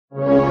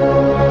Gentlemen,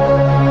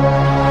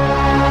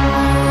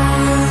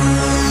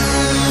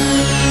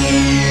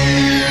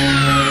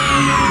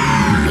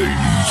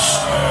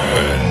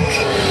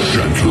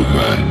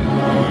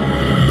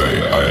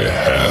 may I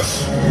have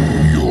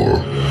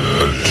your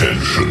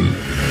attention,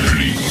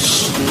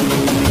 please?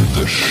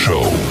 The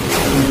show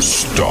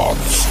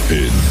starts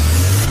in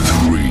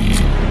 3,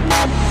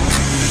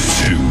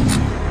 2,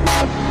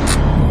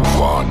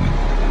 1,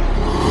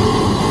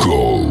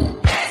 go.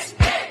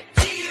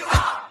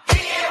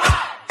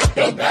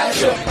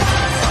 Basham.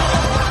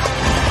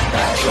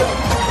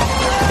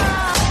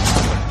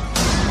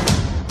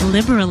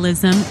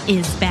 Liberalism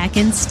is back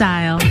in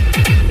style.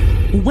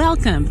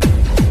 Welcome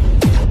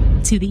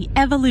to the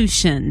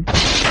evolution.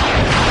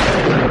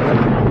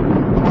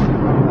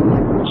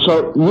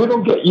 So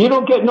you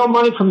don't get no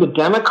money from the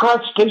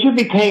Democrats? They should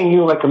be paying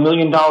you like $1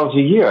 million a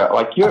year.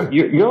 Like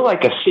you're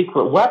like a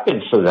secret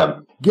weapon for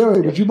them.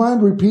 Gary, would you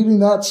mind repeating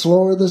that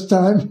slower this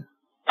time?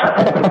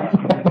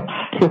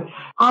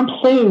 I'm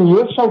saying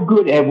you're so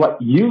good at what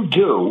you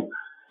do.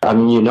 I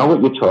mean, you know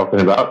what you're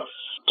talking about.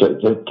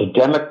 The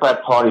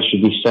Democrat Party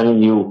should be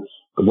sending you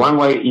one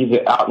way,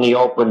 either out in the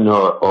open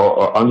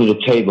or under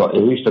the table, at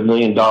least $1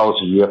 million a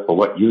year for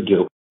what you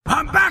do.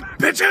 I'm back,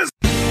 bitches!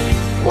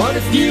 What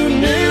if you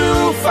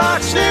knew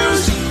Fox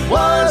News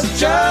was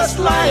just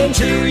lying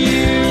to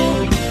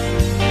you?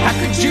 How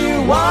could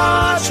you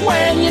watch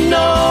when you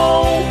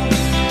know?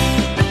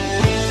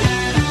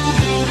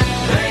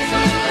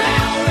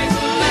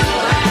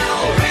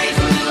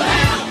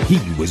 He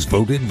was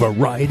voted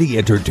Variety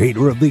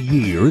Entertainer of the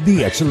Year in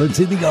the Excellence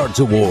in the Arts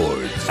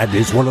Awards and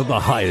is one of the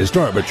highest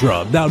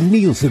Arbitrum, now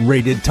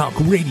Nielsen-rated talk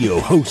radio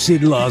hosts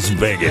in Las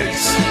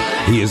Vegas.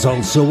 He is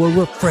also a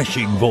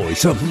refreshing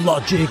voice of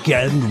logic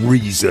and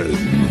reason.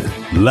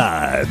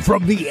 Live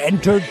from the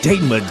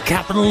entertainment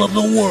capital of the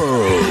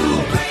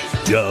world,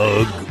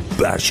 Doug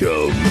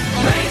Basham.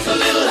 Raise a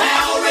little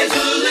hell, raise a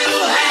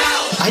little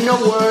hell. I know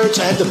words.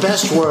 I have the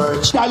best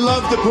words. I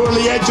love the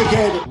poorly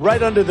educated.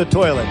 Right under the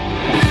toilet.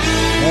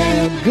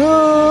 And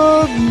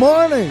good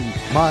morning,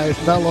 my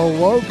fellow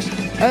wokes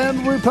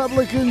and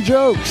Republican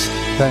jokes.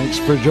 Thanks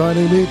for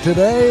joining me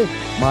today.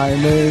 My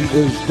name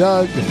is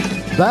Doug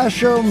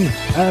Basham,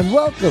 and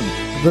welcome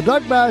to the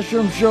Doug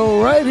Basham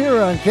Show right here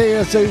on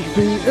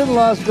KSHP in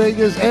Las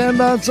Vegas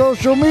and on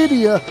social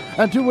media,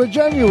 and to a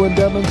genuine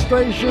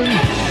demonstration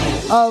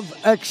of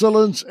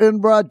excellence in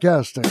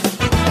broadcasting.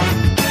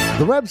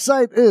 The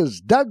website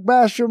is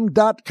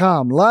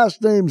DougBasham.com.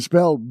 Last name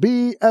spelled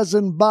B as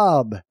in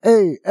Bob,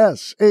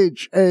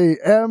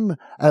 A-S-H-A-M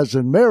as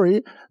in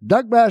Mary.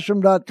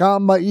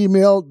 DougBasham.com. My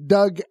email,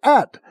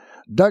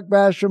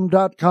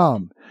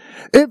 Doug@DougBasham.com.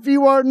 If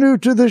you are new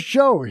to the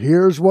show,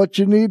 here's what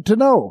you need to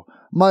know.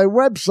 My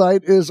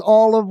website is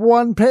all of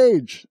one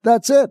page.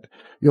 That's it.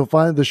 You'll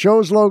find the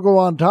show's logo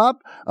on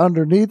top.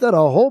 Underneath it, a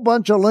whole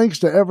bunch of links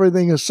to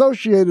everything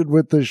associated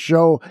with this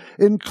show,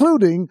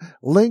 including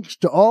links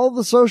to all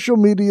the social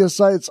media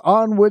sites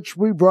on which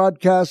we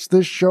broadcast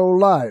this show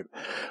live.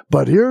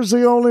 But here's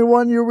the only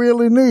one you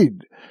really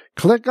need.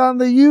 Click on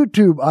the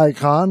YouTube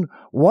icon.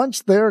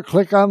 Once there,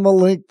 click on the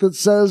link that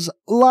says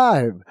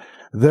Live.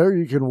 There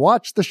you can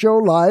watch the show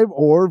live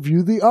or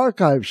view the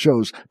archive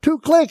shows. 2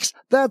 clicks,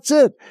 that's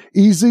it.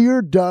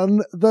 Easier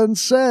done than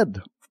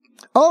said.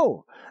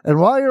 Oh, and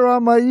while you're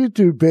on my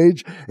YouTube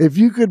page, if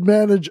you could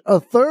manage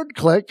a 3rd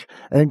click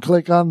and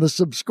click on the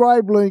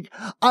subscribe link,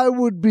 I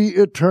would be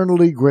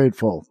eternally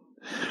grateful.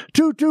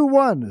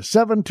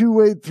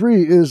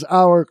 221-7283 is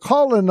our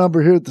call-in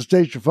number here at the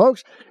station,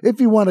 folks. If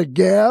you want to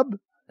gab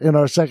in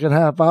our second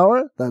half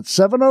hour, that's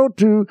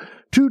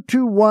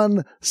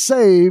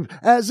 702-221-SAVE,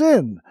 as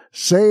in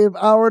Save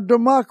Our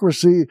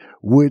Democracy,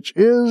 which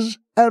is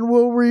and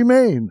will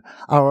remain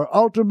our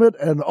ultimate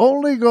and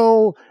only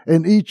goal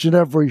in each and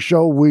every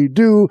show we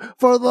do.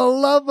 For the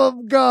love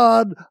of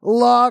God,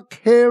 lock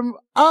him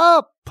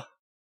up!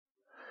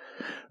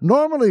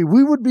 Normally,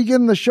 we would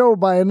begin the show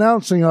by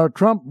announcing our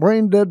Trump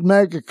brain-dead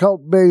MAGA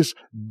cult base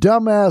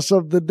dumbass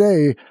of the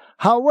day.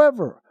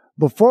 However,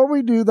 before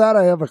we do that,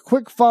 I have a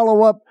quick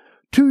follow-up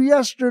to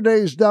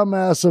yesterday's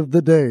dumbass of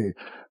the day.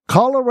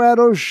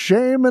 Colorado's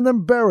shame and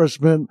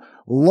embarrassment,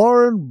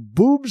 Lauren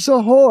Boobs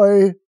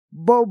Ahoy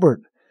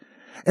Boebert.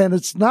 And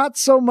it's not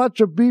so much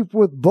a beef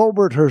with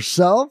Boebert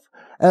herself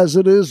as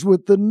it is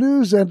with the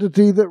news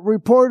entity that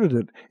reported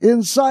it,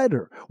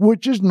 Insider,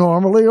 which is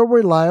normally a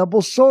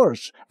reliable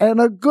source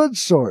and a good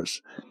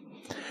source.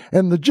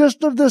 And the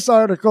gist of this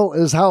article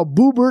is how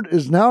Boebert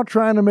is now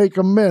trying to make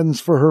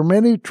amends for her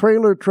many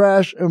trailer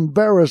trash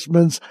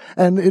embarrassments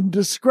and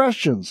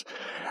indiscretions.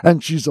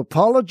 And she's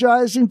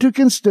apologizing to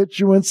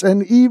constituents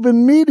and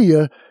even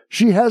media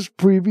she has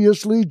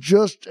previously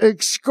just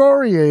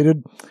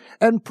excoriated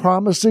and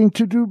promising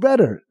to do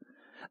better.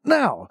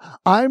 Now,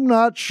 I'm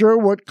not sure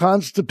what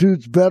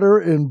constitutes better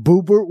in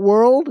Boebert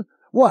world.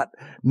 What,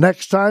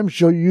 next time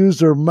she'll use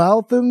her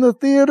mouth in the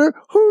theater?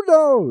 Who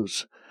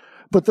knows?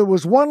 But there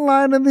was one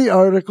line in the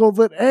article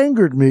that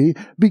angered me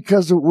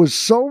because it was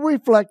so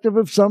reflective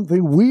of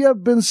something we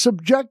have been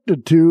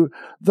subjected to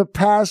the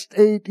past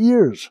 8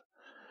 years.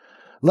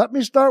 Let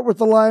me start with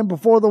the line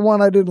before the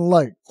one I didn't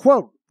like.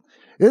 Quote,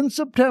 in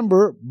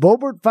September,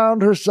 Boebert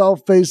found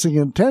herself facing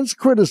intense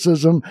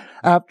criticism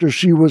after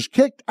she was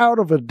kicked out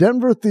of a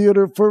Denver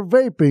theater for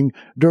vaping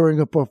during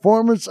a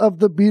performance of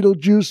the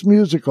Beetlejuice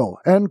musical.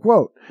 End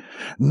quote.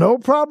 No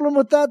problem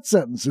with that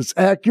sentence. It's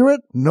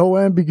accurate, no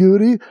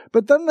ambiguity.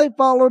 But then they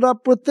followed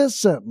up with this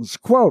sentence.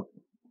 Quote,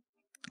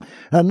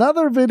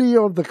 another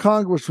video of the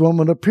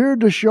Congresswoman appeared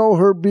to show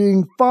her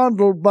being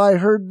fondled by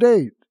her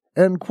date.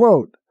 End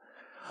quote.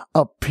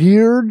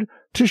 Appeared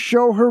to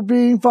show her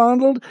being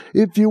fondled?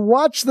 If you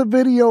watch the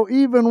video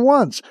even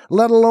once,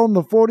 let alone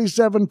the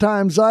 47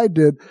 times I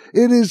did,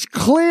 it is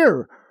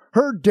clear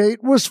her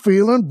date was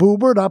feeling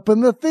Boebert up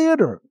in the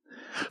theater.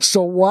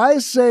 So why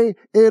say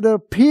it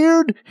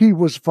appeared he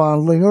was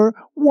fondling her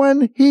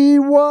when he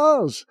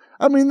was?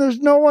 I mean, there's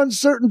no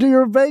uncertainty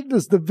or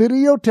vagueness. The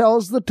video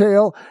tells the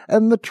tale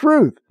and the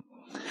truth.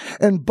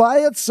 And by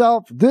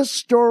itself, this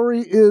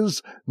story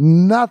is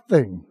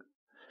nothing.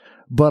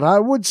 But I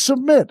would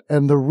submit,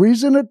 and the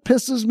reason it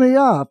pisses me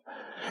off,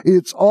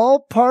 it's all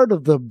part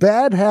of the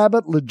bad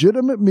habit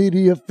legitimate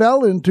media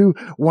fell into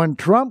when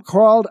Trump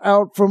crawled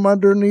out from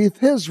underneath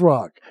his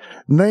rock,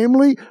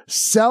 namely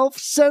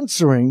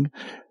self-censoring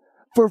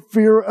for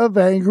fear of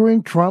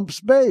angering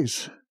Trump's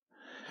base.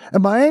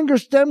 And my anger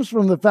stems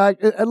from the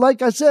fact,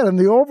 like I said, in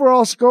the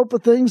overall scope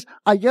of things,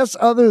 I guess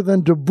other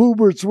than de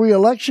Boebert's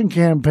re-election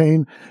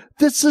campaign,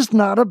 this is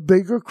not a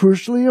big or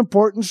crucially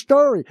important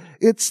story.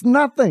 It's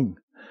nothing.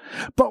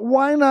 But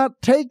why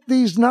not take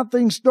these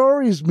nothing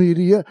stories,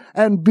 media,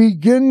 and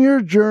begin your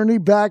journey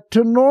back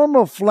to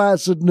normal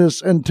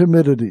flaccidness and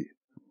timidity?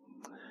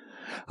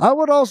 I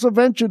would also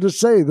venture to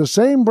say the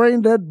same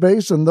brain-dead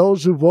base and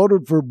those who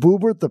voted for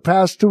Boebert the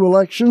past two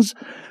elections,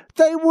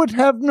 they would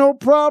have no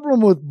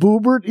problem with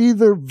Boebert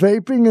either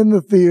vaping in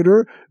the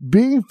theater,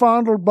 being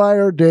fondled by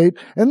her date,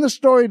 and the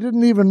story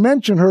didn't even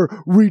mention her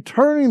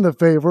returning the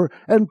favor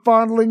and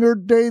fondling her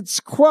date's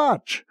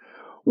crotch,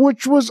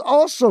 which was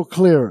also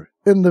clear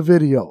in the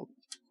video.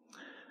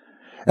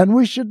 And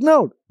we should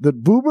note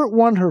that Boebert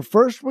won her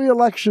first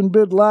re-election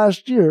bid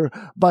last year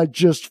by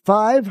just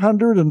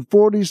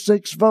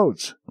 546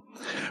 votes.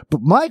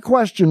 But my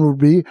question would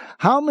be,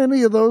 how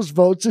many of those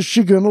votes is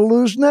she going to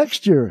lose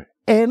next year?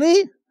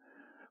 Any?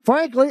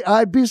 Frankly,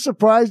 I'd be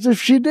surprised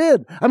if she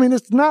did. I mean,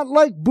 it's not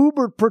like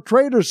Boebert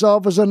portrayed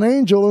herself as an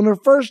angel in her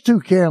first two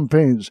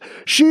campaigns.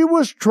 She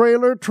was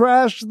trailer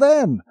trash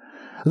then.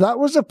 That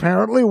was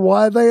apparently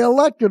why they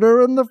elected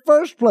her in the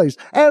first place.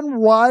 And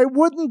why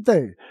wouldn't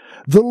they?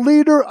 The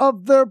leader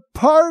of their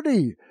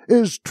party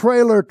is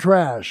trailer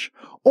trash.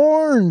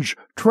 Orange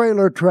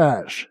trailer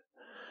trash.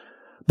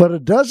 But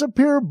it does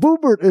appear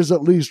Boebert is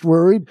at least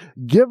worried,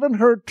 given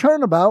her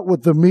turnabout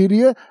with the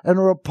media and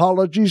her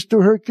apologies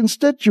to her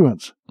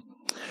constituents.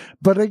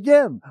 But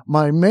again,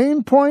 my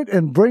main point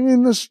in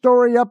bringing this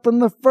story up in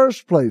the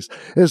first place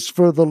is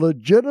for the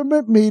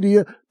legitimate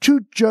media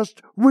to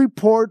just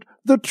report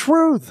the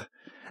truth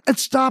and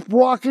stop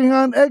walking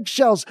on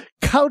eggshells,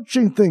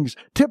 couching things,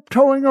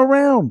 tiptoeing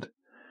around.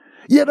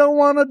 You don't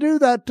want to do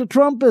that to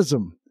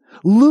Trumpism.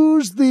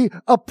 Lose the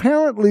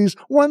apparentlys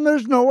when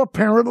there's no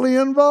apparently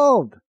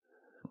involved.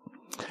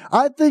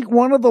 I think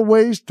one of the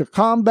ways to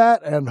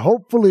combat and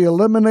hopefully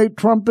eliminate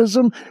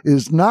Trumpism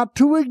is not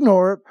to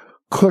ignore it,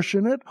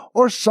 cushion it,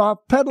 or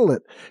soft pedal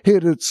it.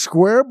 Hit it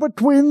square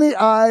between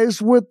the eyes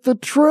with the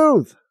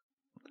truth.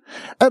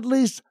 At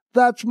least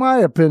that's my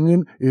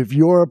opinion. If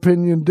your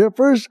opinion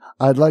differs,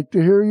 I'd like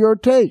to hear your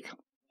take.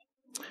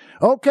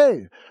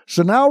 Okay,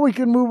 so now we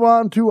can move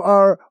on to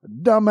our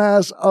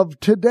dumbass of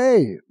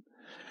today.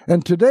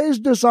 And today's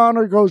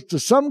dishonor goes to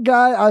some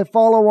guy I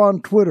follow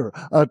on Twitter,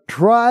 a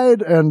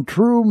tried and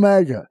true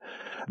MAGA.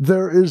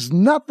 There is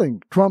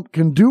nothing Trump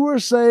can do or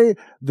say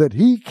that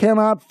he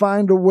cannot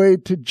find a way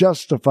to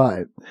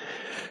justify.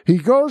 He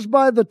goes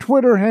by the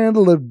Twitter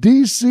handle of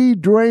DC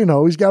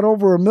Drano. He's got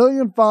over 1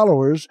 million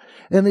followers,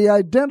 and he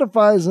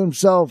identifies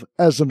himself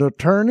as an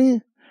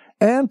attorney,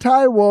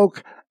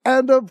 anti-woke,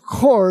 and of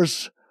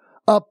course,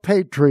 a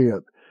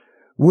patriot,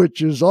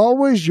 which is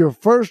always your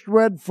first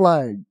red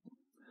flag.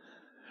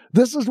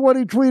 This is what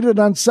he tweeted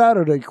on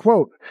Saturday,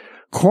 quote,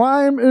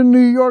 "Crime in New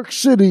York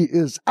City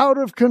is out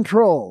of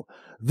control.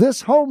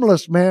 This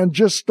homeless man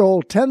just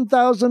stole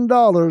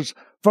 $10,000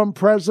 from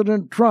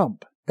President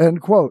Trump,"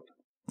 end quote.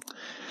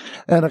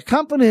 And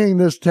accompanying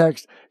this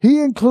text,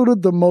 he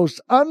included the most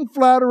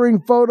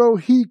unflattering photo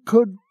he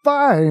could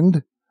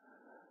find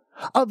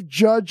of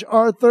Judge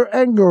Arthur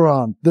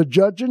Engoron, the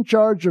judge in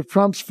charge of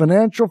Trump's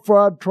financial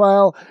fraud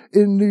trial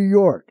in New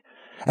York,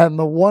 and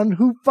the one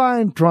who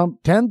fined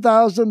Trump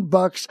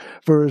 $10,000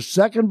 for his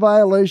second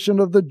violation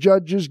of the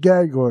judge's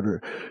gag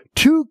order.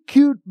 Too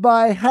cute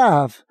by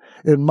half,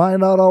 in my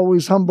not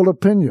always humble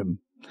opinion.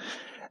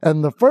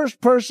 And the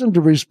first person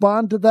to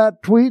respond to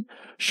that tweet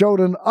showed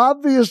an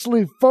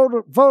obviously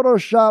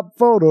photoshopped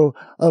photo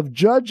of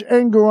Judge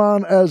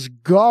Engoron as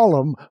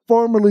Gollum,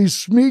 formerly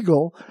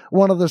Smeagol,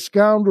 one of the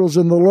scoundrels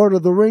in the Lord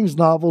of the Rings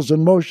novels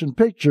and motion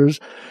pictures.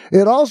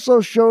 It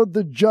also showed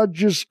the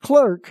judge's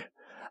clerk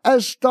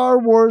as Star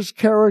Wars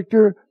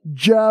character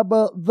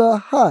Jabba the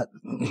Hutt.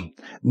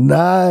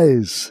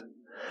 Nice.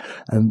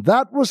 And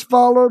that was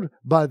followed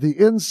by the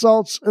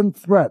insults and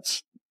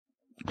threats.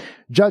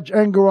 Judge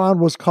Engoron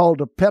was called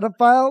a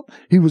pedophile.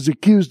 He was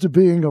accused of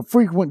being a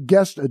frequent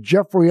guest at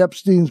Jeffrey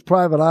Epstein's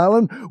private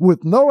island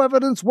with no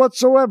evidence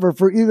whatsoever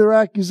for either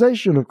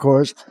accusation, of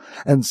course.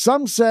 And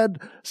some said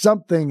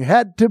something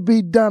had to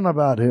be done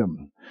about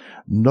him.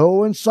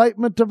 No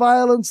incitement to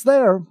violence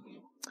there.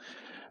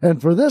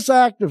 And for this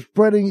act of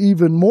spreading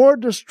even more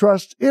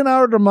distrust in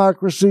our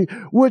democracy,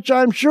 which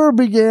I'm sure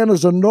began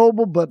as a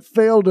noble but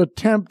failed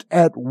attempt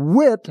at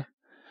wit,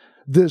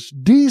 this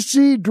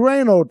D.C.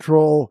 Drano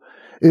troll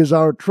is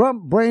our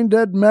Trump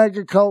brain-dead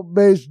MAGA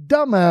cult-based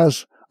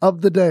dumbass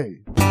of the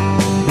day.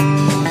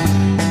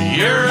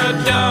 You're a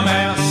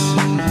dumbass.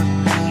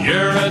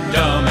 You're a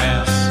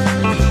dumbass.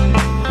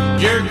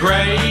 You're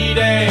grade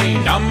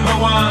A, number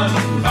one,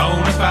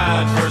 bona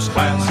fide first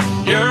class.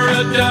 You're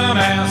a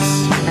dumbass.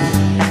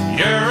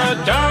 You're a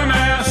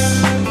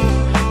dumbass.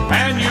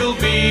 And you'll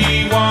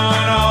be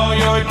one all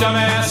your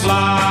dumbass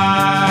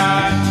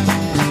life.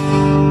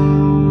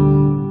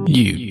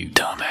 You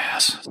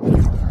dumbass.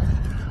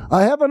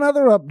 I have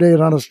another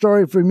update on a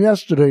story from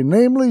yesterday,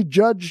 namely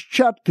Judge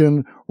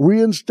Chutkan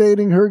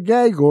reinstating her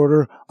gag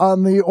order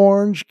on the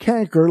orange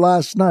canker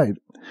last night,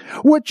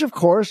 which, of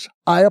course,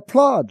 I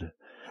applaud.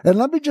 And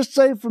let me just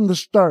say from the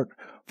start,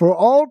 for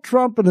all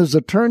Trump and his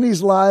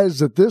attorneys' lies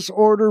that this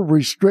order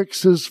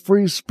restricts his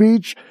free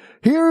speech,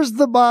 here's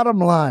the bottom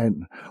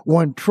line.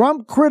 When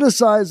Trump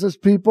criticizes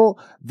people,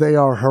 they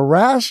are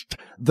harassed,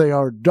 they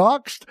are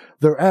doxxed,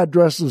 their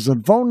addresses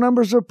and phone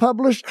numbers are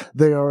published,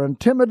 they are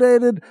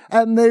intimidated,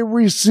 and they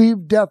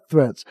receive death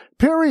threats.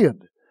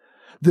 Period.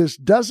 This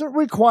doesn't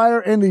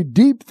require any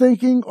deep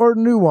thinking or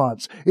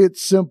nuance.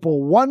 It's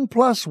simple 1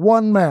 +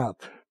 1 math.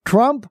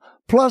 Trump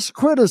plus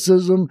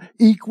criticism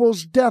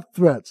equals death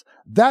threats.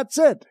 That's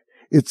it.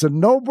 It's a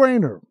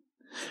no-brainer.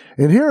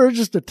 And here are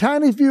just a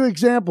tiny few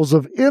examples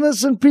of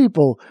innocent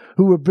people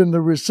who have been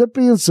the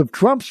recipients of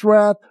Trump's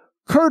wrath,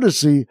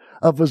 courtesy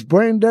of his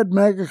brain-dead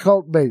MAGA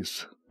cult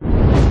base.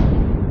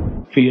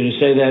 For you to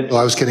say that? Well,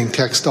 I was getting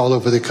texts all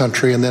over the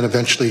country, and then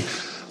eventually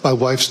my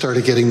wife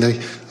started getting the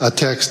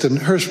text, and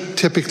hers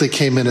typically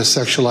came in as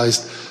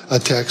sexualized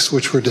texts,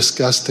 which were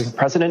disgusting.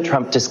 President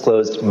Trump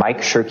disclosed Mike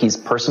Shirkey's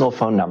personal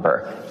phone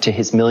number to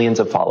his millions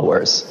of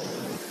followers.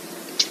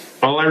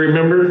 All I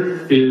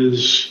remember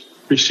is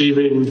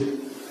receiving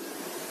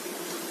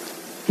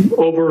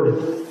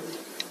over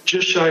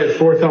just shy of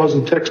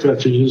 4,000 text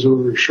messages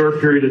over a short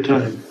period of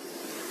time,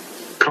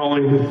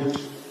 calling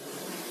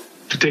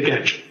to take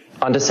action.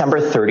 On December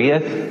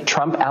 30th,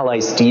 Trump ally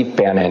Steve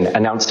Bannon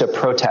announced a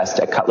protest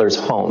at Cutler's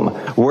home.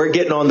 We're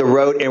getting on the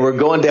road and we're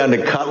going down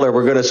to Cutler.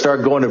 We're going to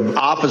start going to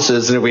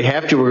offices, and if we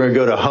have to, we're going to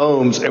go to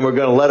homes, and we're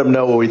going to let them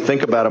know what we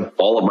think about them.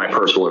 All of my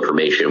personal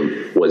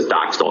information was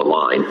doxed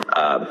online.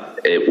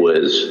 It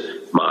was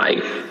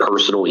my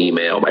personal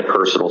email, my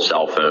personal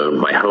cell phone,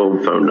 my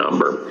home phone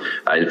number.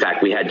 In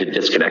fact, we had to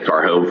disconnect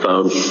our home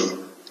phone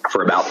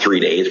for about 3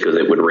 days because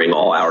it would ring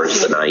all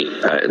hours of the night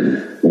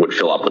and would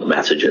fill up with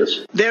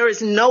messages. There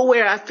is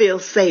nowhere I feel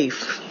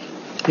safe.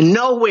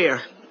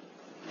 Nowhere.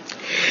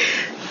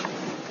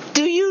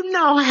 Do you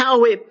know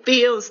how it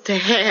feels to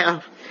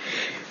have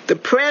the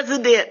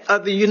President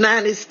of the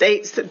United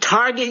States to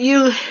target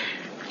you?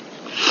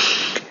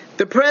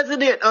 The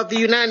President of the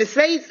United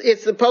States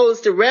is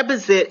supposed to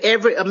represent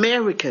every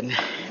American,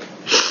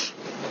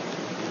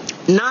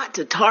 not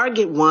to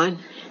target one.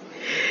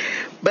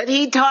 But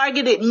he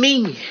targeted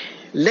me,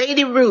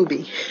 Lady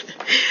Ruby,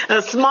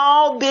 a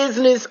small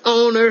business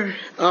owner,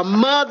 a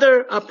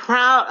mother, a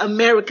proud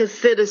American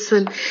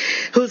citizen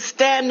who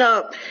stand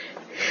up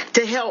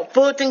to help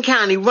Fulton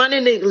County run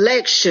an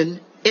election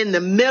in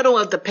the middle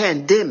of the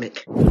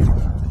pandemic.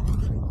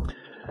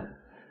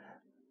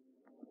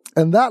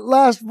 And that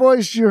last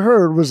voice you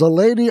heard was a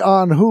lady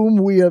on whom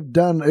we have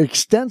done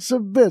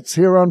extensive bits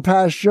here on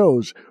past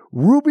shows.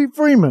 Ruby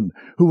Freeman,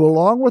 who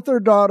along with her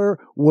daughter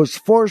was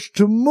forced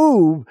to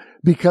move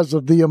because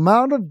of the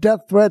amount of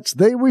death threats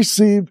they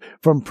received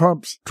from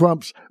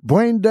Trump's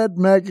brain-dead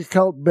MAGA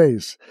cult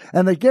base.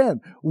 And again,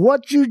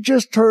 what you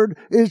just heard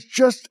is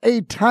just a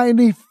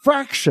tiny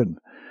fraction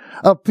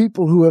of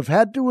people who have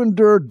had to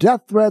endure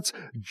death threats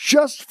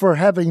just for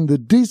having the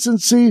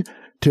decency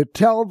to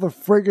tell the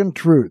friggin'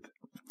 truth.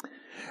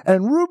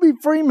 And Ruby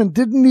Freeman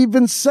didn't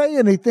even say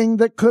anything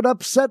that could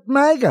upset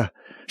MAGA.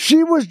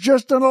 She was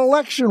just an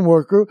election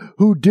worker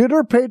who did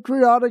her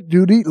patriotic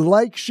duty,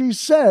 like she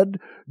said,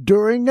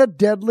 during a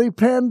deadly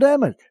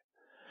pandemic.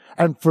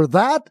 And for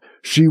that,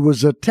 she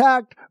was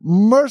attacked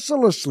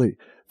mercilessly,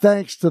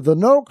 thanks to the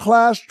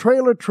no-class,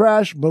 trailer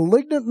trash,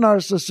 malignant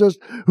narcissist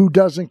who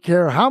doesn't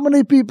care how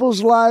many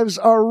people's lives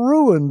are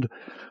ruined,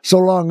 so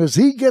long as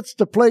he gets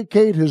to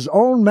placate his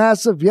own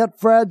massive yet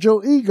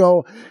fragile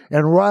ego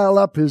and rile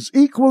up his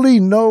equally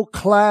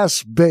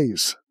no-class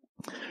base.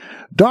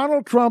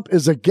 Donald Trump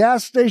is a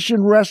gas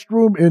station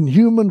restroom in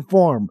human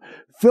form,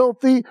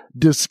 filthy,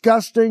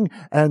 disgusting,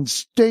 and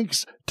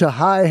stinks to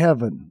high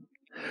heaven.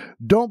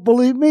 Don't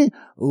believe me?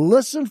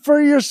 Listen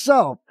for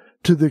yourself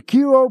to the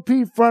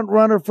QOP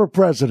frontrunner for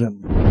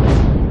president.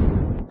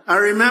 I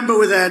remember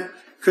with that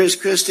Chris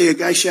Christie, a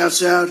guy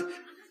shouts out,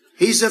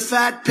 "He's a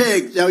fat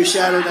pig." No, he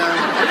shouted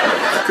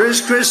out, "Chris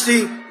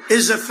Christie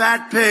is a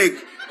fat pig."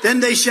 Then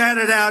they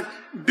shouted out,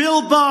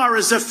 "Bill Barr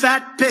is a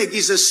fat pig.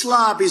 He's a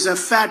slob. He's a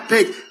fat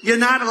pig." You're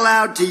not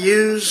allowed to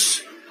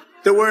use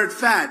the word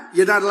fat.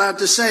 You're not allowed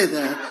to say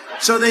that.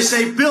 So they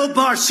say, "Bill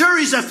Barr, sir,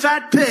 he's a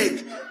fat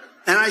pig."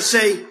 And I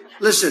say,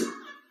 listen,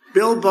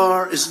 Bill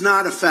Barr is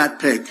not a fat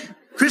pig.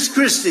 Chris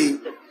Christie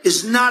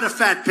is not a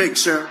fat pig,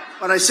 sir.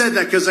 But I said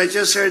that because I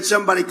just heard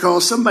somebody call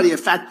somebody a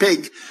fat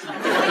pig.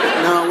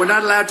 No, we're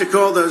not allowed to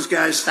call those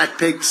guys fat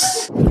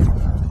pigs.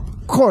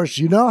 Of course,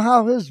 you know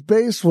how his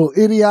base will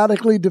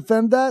idiotically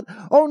defend that?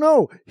 Oh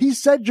no, he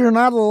said you're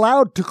not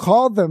allowed to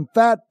call them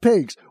fat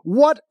pigs.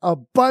 What a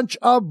bunch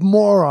of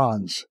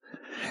morons.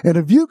 And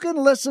if you can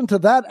listen to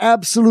that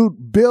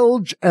absolute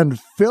bilge and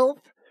filth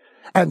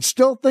and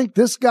still think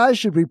this guy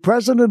should be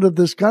president of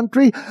this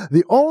country,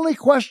 the only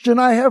question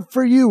I have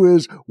for you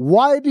is,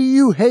 why do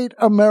you hate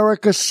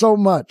America so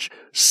much?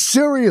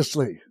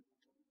 Seriously.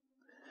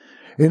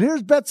 And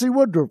here's Betsy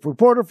Woodruff,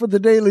 reporter for the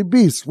Daily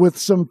Beast, with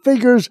some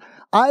figures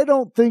I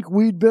don't think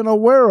we'd been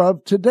aware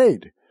of to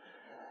date.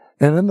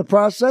 And in the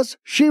process,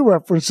 she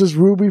references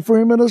Ruby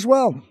Freeman as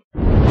well.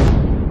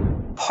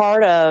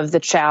 Part of the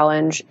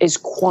challenge is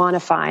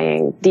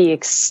quantifying the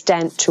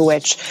extent to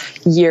which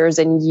years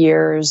and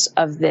years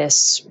of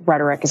this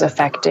rhetoric is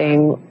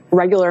affecting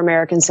regular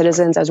American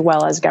citizens as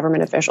well as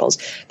government officials.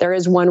 There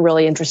is one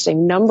really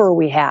interesting number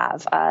we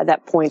have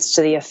that points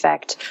to the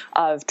effect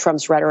of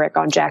Trump's rhetoric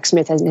on Jack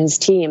Smith and his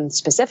team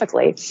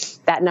specifically.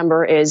 That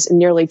number is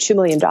nearly $2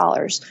 million,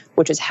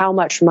 which is how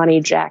much money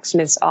Jack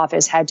Smith's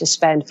office had to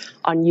spend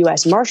on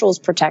U.S. Marshals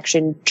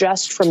protection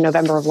just from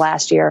November of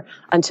last year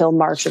until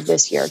March of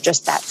this year,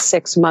 just that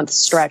 6-month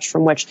stretch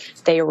from which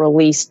they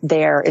released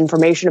their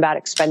information about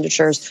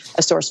expenditures.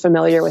 A source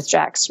familiar with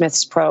Jack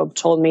Smith's probe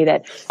told me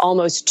that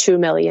almost $2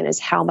 million is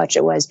how much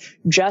it was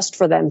just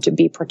for them to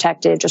be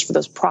protected, just for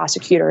those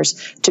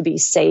prosecutors to be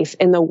safe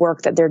in the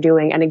work that they're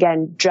doing. And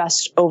again,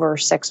 just over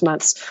 6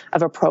 months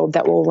of a probe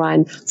that will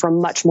run for a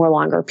much more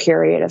longer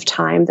period of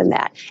time than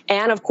that.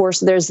 And of course,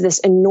 there's this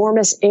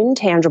enormous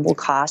intangible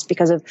cost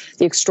because of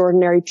the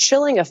extraordinary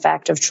chilling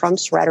effect of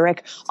Trump's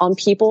rhetoric on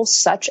people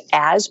such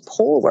as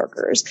poll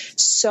workers.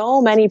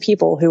 So many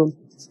people who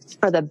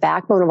are the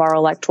backbone of our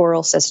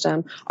electoral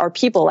system are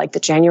people like the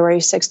January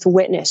 6th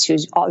witness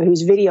whose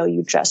video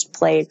you just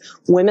played,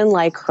 women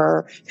like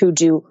her who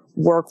do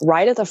work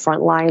right at the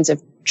front lines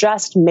of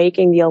just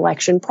making the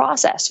election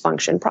process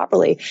function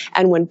properly.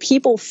 And when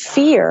people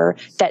fear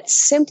that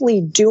simply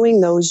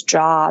doing those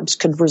jobs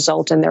could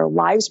result in their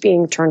lives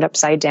being turned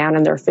upside down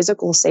and their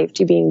physical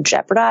safety being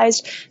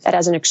jeopardized, that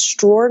has an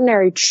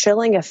extraordinary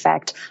chilling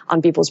effect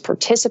on people's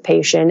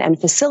participation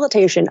and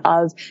facilitation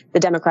of the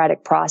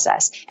democratic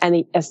process. And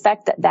the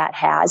effect that that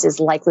has is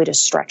likely to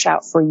stretch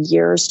out for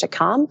years to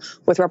come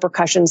with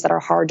repercussions that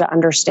are hard to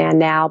understand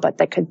now, but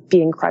that could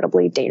be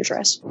incredibly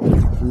dangerous.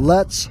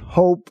 Let's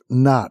hope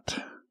not.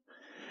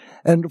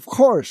 And of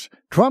course,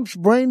 Trump's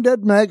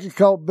brain-dead MAGA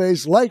cult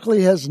base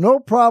likely has no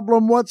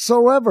problem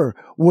whatsoever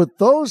with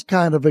those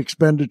kind of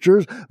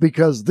expenditures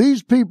because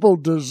these people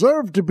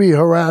deserve to be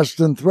harassed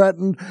and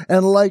threatened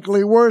and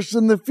likely worse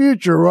in the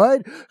future,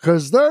 right?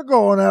 Because they're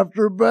going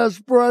after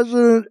best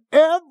president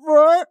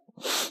ever.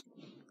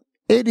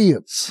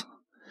 Idiots.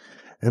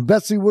 And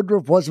Betsy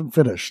Woodruff wasn't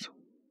finished.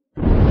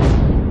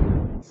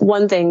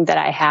 One thing that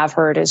I have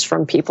heard is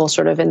from people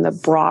sort of in the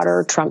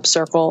broader Trump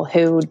circle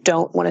who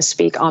don't want to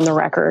speak on the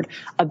record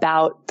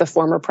about the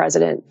former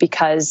president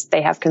because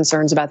they have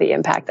concerns about the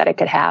impact that it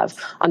could have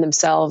on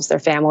themselves, their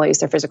families,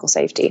 their physical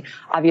safety.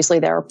 Obviously,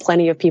 there are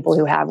plenty of people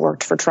who have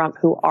worked for Trump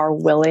who are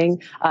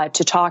willing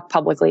to talk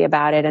publicly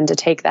about it and to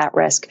take that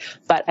risk.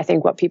 But I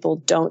think what people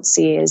don't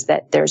see is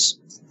that there's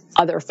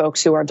other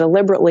folks who are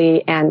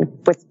deliberately and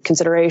with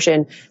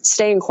consideration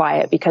staying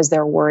quiet because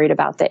they're worried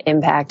about the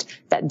impact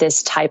that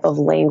this type of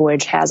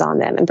language has on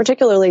them. And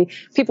particularly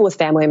people with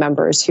family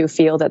members who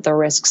feel that the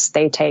risks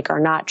they take are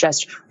not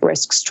just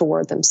risks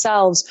toward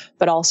themselves,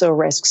 but also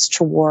risks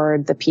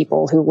toward the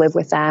people who live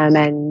with them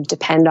and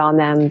depend on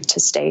them to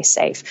stay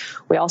safe.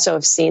 We also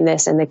have seen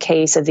this in the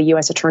case of the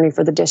U.S. Attorney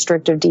for the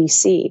District of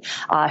D.C.,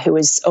 who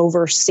is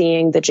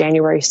overseeing the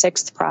January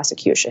 6th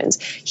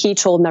prosecutions. He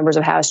told members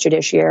of House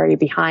Judiciary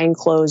behind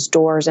closed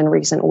doors in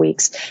recent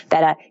weeks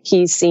that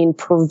he's seen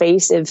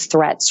pervasive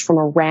threats from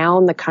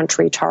around the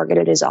country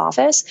targeted his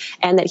office,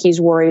 and that he's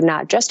worried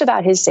not just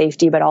about his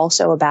safety, but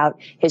also about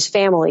his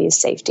family's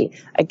safety.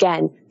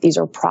 Again, these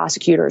are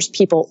prosecutors,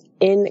 people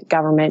in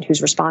government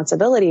whose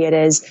responsibility it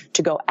is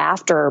to go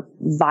after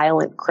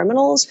violent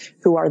criminals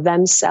who are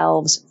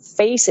themselves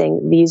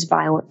facing these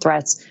violent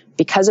threats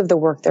because of the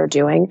work they're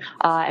doing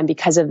and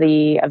because of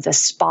the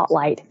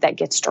spotlight that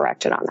gets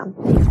directed on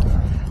them.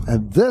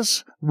 And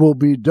this will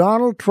be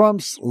Donald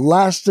Trump's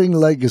lasting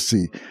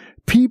legacy.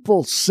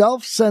 People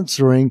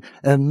self-censoring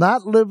and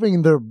not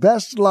living their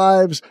best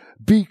lives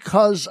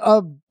because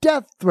of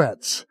death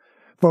threats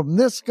from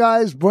this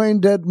guy's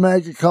brain-dead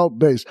MAGA cult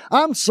base.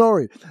 I'm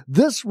sorry.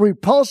 This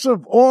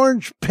repulsive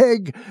orange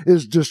pig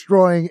is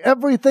destroying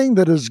everything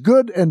that is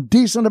good and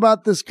decent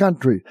about this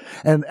country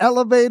and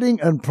elevating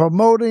and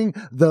promoting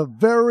the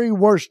very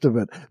worst of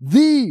it.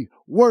 The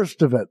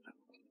worst of it.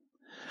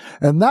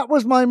 And that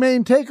was my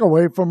main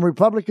takeaway from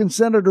Republican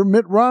Senator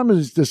Mitt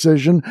Romney's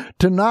decision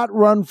to not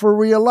run for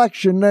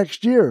re-election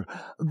next year.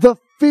 The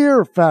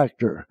fear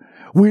factor.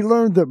 We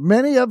learned that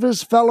many of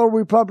his fellow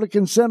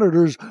Republican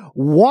senators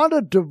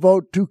wanted to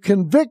vote to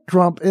convict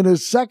Trump in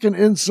his second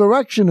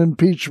insurrection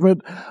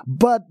impeachment,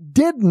 but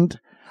didn't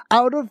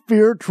out of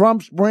fear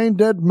Trump's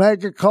brain-dead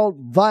MAGA cult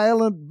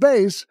violent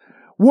base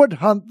would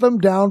hunt them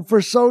down for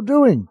so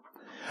doing.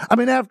 I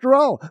mean, after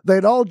all,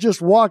 they'd all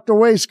just walked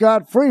away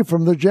scot-free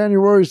from the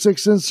January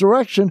 6th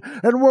insurrection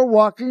and were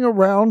walking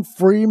around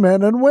free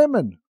men and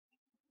women.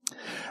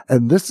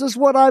 And this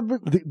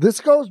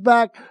goes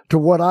back to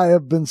what I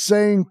have been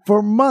saying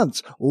for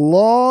months,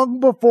 long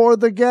before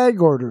the gag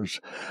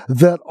orders,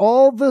 that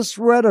all this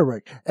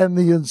rhetoric and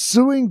the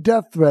ensuing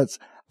death threats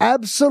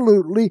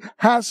absolutely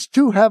has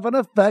to have an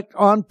effect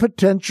on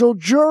potential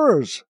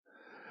jurors.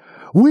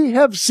 We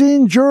have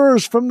seen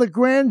jurors from the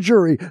grand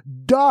jury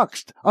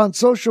doxed on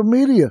social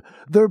media,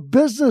 their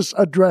business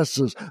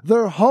addresses,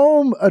 their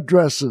home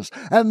addresses,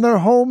 and their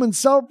home and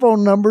cell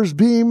phone numbers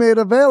being made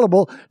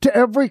available to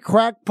every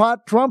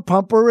crackpot Trump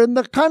humper in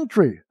the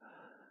country.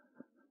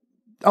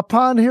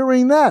 Upon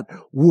hearing that,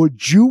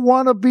 would you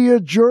want to be a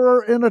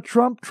juror in a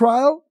Trump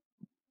trial?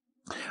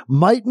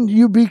 Mightn't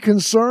you be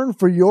concerned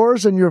for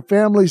yours and your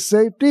family's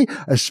safety,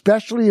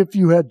 especially if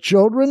you had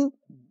children?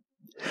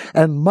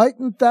 And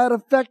mightn't that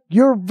affect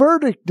your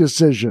verdict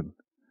decision?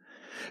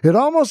 It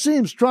almost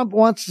seems Trump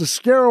wants to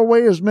scare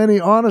away as many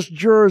honest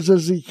jurors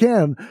as he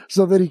can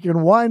so that he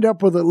can wind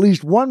up with at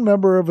least one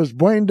member of his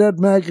brain-dead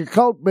MAGA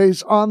cult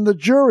base on the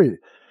jury.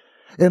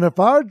 And if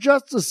our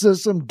justice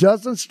system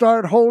doesn't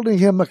start holding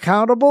him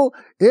accountable,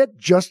 it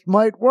just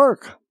might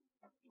work.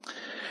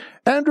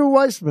 Andrew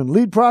Weissman,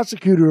 lead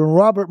prosecutor in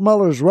Robert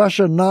Mueller's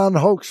Russia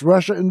non-hoax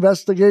Russia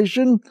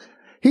investigation,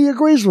 he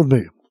agrees with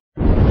me.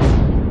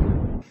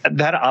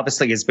 That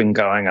obviously has been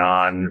going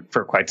on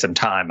for quite some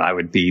time. I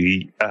would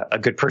be a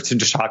good person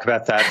to talk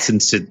about that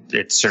since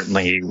it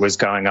certainly was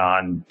going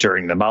on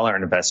during the Mueller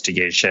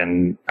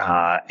investigation,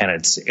 and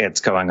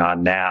it's going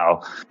on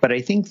now. But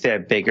I think the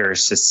bigger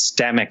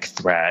systemic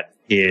threat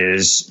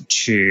is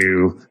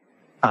to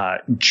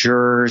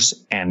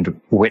jurors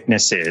and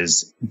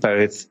witnesses,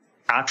 both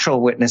actual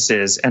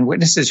witnesses and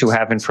witnesses who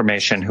have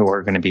information who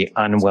are going to be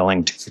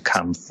unwilling to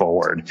come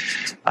forward.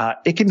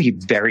 It can be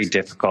very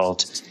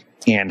difficult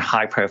in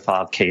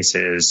high-profile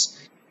cases,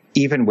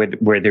 even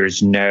where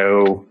there's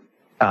no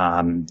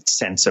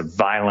sense of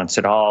violence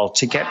at all,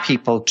 to get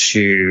people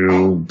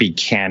to be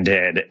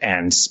candid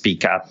and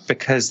speak up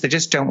because they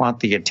just don't want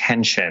the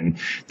attention.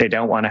 They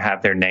don't want to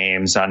have their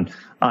names on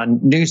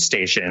news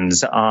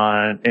stations,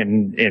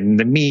 in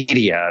the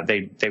media.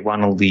 They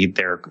want to lead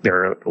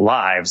their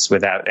lives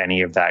without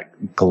any of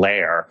that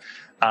glare.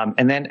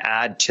 And then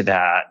add to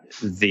that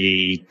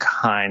the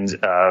kinds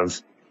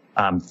of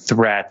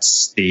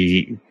threats,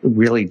 the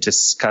really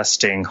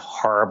disgusting,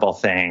 horrible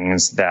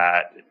things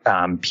that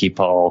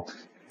people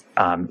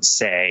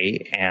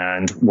say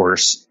and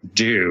worse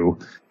do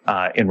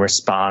in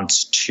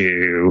response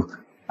to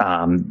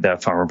the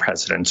former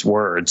president's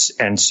words.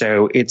 And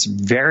so it's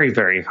very,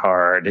 very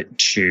hard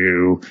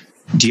to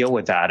deal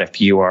with that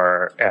if you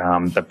are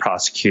the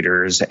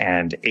prosecutors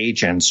and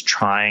agents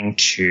trying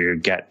to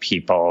get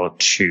people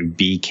to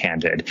be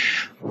candid.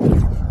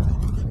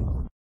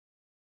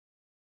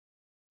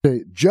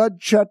 Judge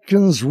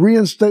Chutkan's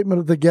reinstatement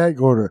of the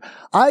gag order.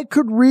 I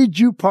could read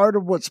you part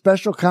of what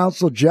Special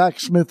Counsel Jack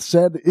Smith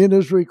said in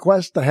his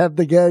request to have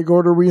the gag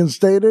order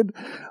reinstated,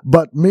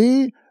 but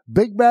me,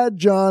 Big Bad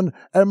John,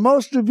 and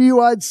most of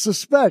you I'd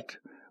suspect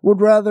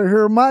would rather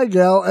hear my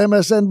gal,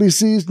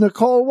 MSNBC's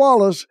Nicole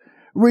Wallace,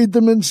 read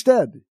them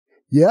instead.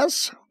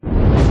 Yes?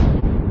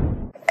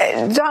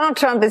 Donald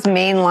Trump is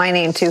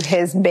mainlining to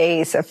his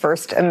base a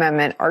First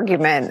Amendment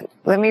argument.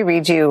 Let me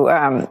read you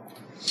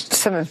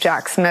some of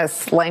Jack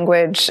Smith's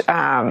language,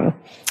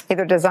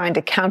 either designed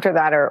to counter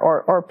that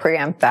or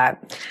preempt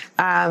that.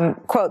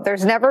 Quote,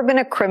 "There's never been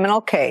a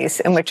criminal case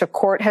in which a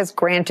court has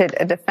granted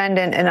a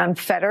defendant an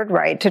unfettered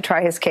right to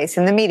try his case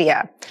in the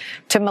media,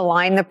 to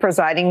malign the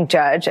presiding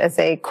judge as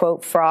a,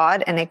 quote,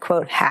 fraud and a,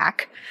 quote,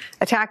 hack,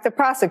 attack the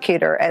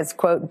prosecutor as,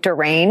 quote,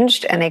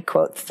 deranged and a,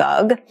 quote,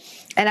 thug,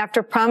 and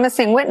after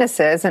promising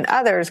witnesses and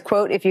others,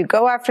 quote, if you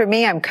go after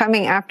me, I'm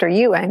coming after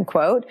you, end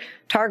quote,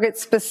 target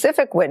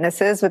specific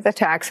witnesses with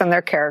attacks on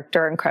their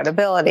character and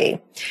credibility,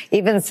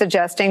 even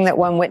suggesting that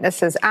one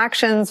witness's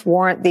actions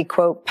warrant the,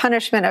 quote,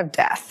 punishment of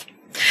death.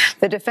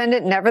 The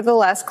defendant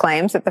nevertheless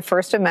claims that the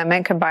First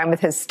Amendment, combined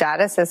with his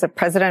status as a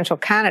presidential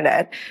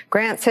candidate,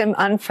 grants him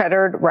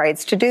unfettered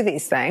rights to do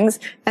these things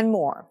and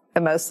more.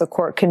 The most the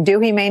court can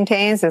do, he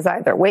maintains, is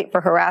either wait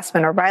for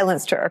harassment or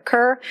violence to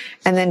occur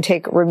and then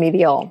take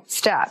remedial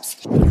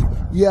steps."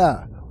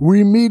 Yeah,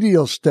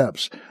 remedial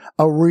steps.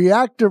 a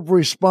reactive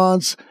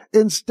response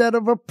instead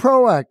of a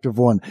proactive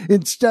one,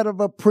 instead of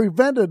a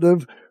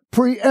preventative,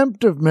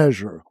 preemptive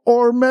measure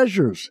or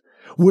measures,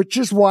 which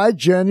is why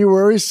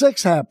January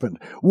 6th happened,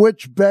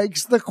 which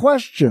begs the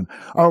question,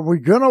 are we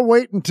going to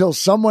wait until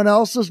someone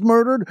else is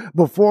murdered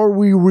before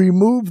we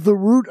remove the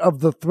root of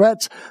the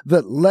threats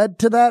that led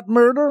to that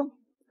murder?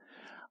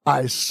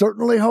 I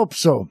certainly hope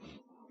so.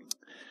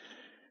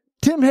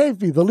 Tim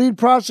Hafey, the lead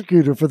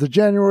prosecutor for the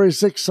January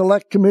 6th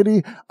Select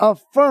Committee,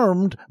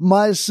 affirmed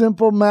my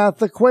simple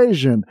math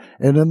equation,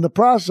 and in the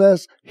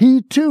process,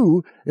 he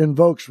too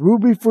invokes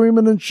Ruby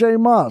Freeman and Shay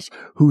Moss,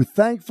 who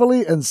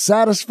thankfully and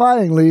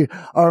satisfyingly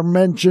are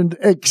mentioned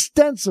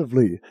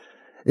extensively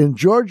in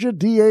Georgia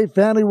DA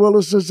Fannie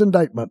Willis's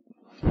indictment.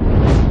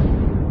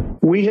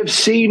 We have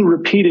seen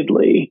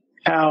repeatedly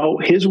how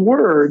his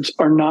words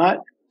are not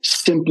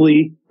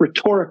simply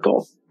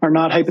rhetorical, are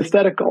not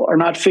hypothetical, are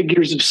not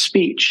figures of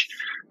speech.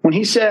 When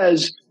he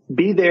says,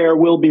 be there,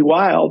 will be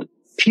wild,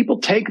 people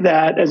take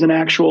that as an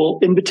actual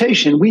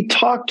invitation. We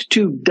talked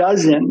to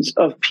dozens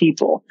of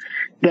people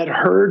that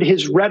heard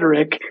his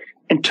rhetoric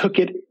and took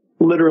it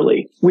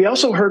literally. We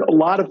also heard a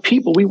lot of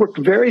people. We worked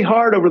very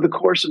hard over the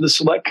course of the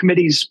Select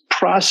Committee's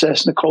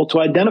process, Nicole, to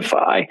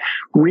identify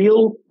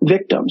real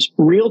victims,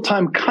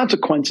 real-time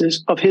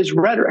consequences of his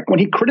rhetoric. When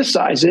he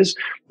criticizes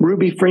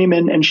Ruby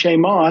Freeman and Shay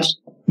Moss,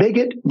 they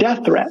get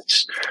death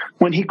threats.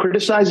 When he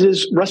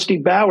criticizes Rusty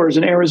Bowers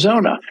in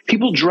Arizona,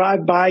 people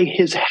drive by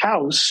his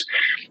house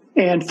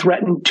and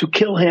threaten to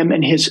kill him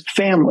and his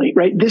family,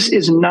 right? This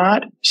is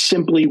not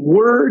simply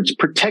words,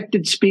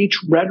 protected speech,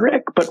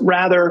 rhetoric, but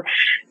rather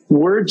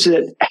words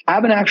that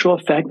have an actual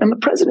effect. And the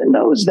president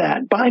knows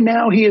that. By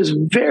now, he is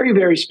very,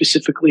 very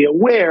specifically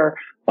aware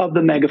of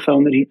the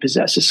megaphone that he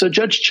possesses. So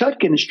Judge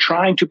Chutkan is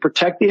trying to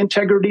protect the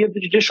integrity of the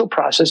judicial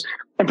process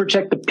and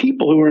protect the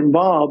people who are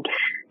involved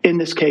in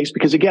this case,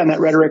 because again, that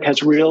rhetoric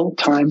has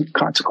real-time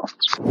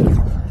consequences.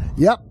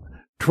 Yep.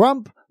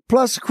 Trump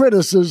plus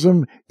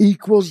criticism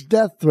equals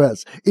death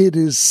threats. It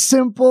is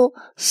simple,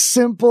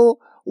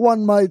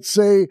 one might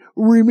say,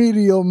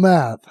 remedial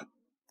math.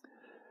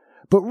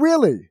 But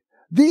really,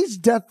 these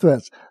death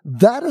threats,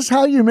 that is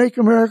how you make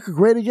America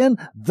great again?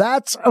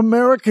 That's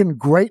American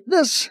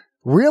greatness?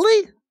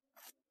 Really?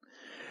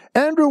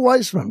 Andrew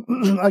Weissman,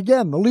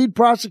 again, the lead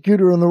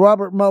prosecutor in the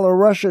Robert Mueller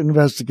Russia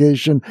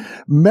investigation,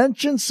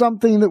 mentioned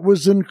something that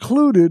was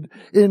included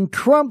in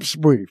Trump's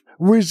brief,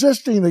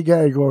 resisting the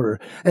gag order,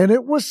 and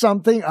it was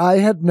something I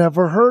had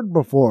never heard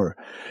before.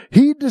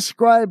 He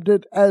described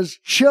it as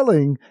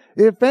chilling.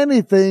 If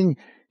anything,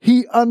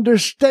 he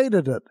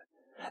understated it.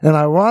 And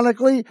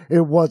ironically,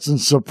 it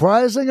wasn't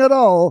surprising at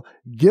all,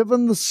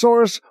 given the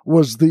source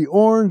was the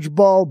orange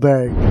ball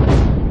bag.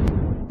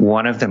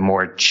 One of the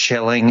more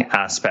chilling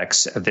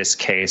aspects of this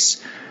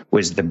case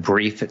was the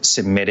brief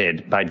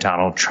submitted by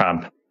Donald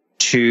Trump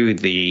to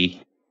the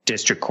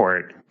district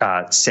court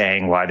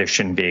saying why there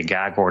shouldn't be a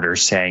gag order,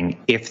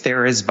 saying if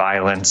there is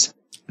violence,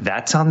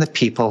 that's on the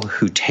people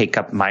who take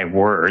up my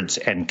words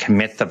and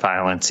commit the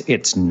violence.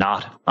 It's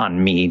not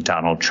on me,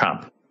 Donald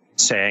Trump,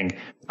 saying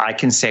I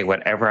can say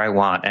whatever I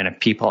want, and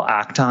if people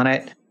act on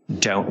it,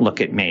 don't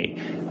look at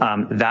me.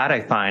 That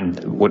I find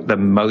the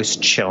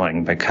most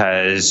chilling,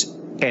 because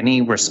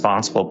any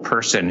responsible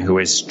person who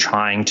is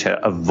trying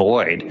to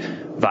avoid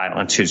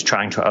violence, who's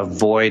trying to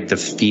avoid the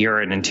fear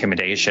and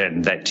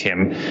intimidation that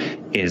Tim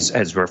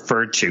has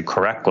referred to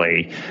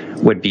correctly,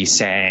 would be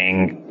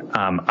saying,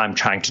 I'm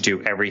trying to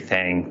do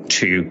everything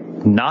to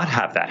not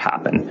have that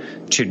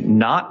happen, to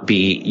not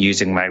be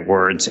using my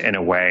words in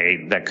a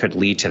way that could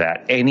lead to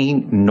that. Any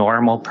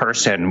normal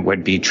person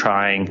would be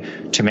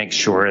trying to make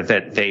sure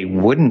that they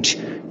wouldn't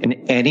in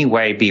any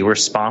way be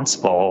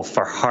responsible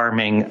for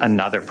harming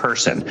another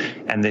person.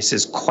 And this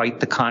is quite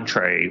the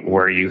contrary,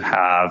 where you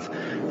have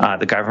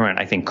the government,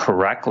 I think,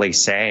 correctly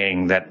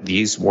saying that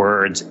these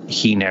words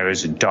he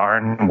knows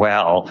darn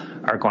well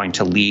are going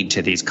to lead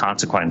to these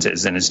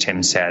consequences. And as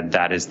Tim said,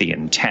 that is the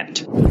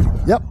intent.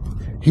 Yep.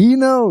 He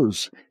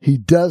knows. He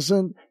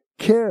doesn't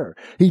care.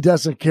 He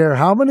doesn't care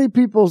how many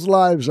people's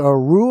lives are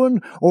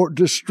ruined or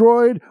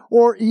destroyed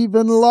or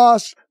even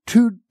lost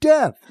to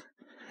death,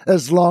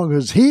 as long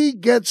as he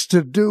gets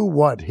to do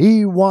what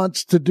he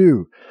wants to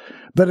do.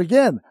 But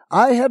again,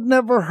 I had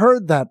never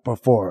heard that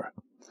before.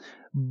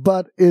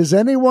 But is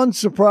anyone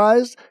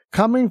surprised,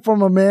 coming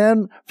from a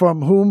man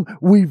from whom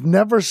we've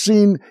never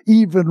seen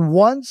even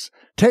once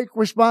take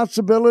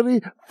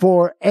responsibility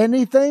for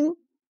anything?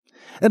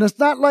 And it's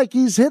not like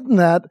he's hidden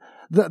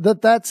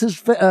that's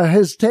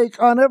his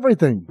take on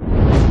everything.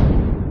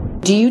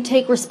 Do you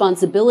take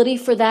responsibility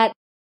for that?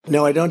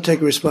 No, I don't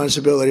take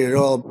responsibility at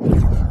all.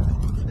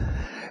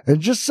 And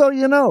just so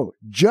you know,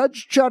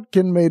 Judge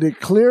Chutkan made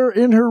it clear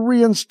in her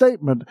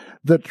reinstatement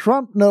that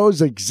Trump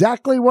knows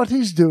exactly what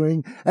he's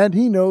doing, and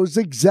he knows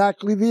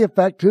exactly the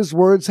effect his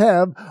words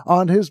have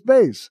on his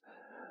base.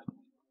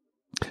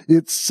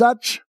 It's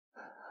such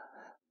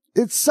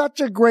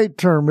a great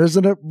term,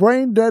 isn't it?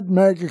 Brain dead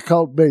MAGA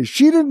cult base.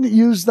 She didn't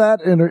use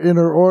that in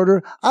her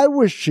order. I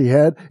wish she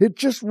had. It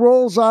just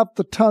rolls off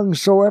the tongue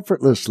so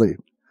effortlessly.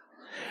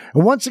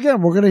 And once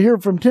again, we're going to hear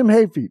from Tim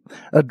Hafey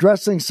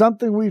addressing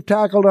something we've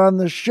tackled on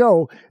this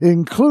show,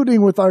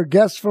 including with our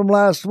guest from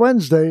last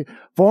Wednesday,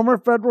 former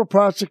federal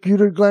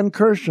prosecutor Glenn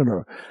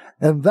Kirshner.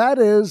 And that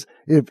is,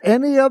 if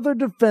any other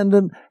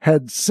defendant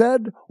had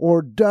said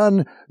or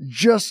done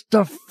just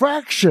a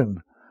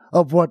fraction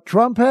of what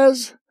Trump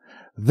has,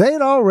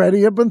 they'd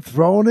already have been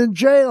thrown in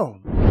jail.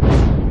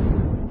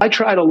 I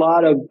tried a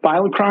lot of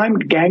violent crime,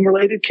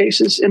 gang-related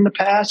cases in the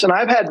past, and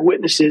I've had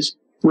witnesses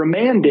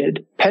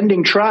remanded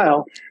pending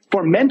trial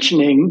for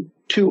mentioning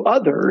to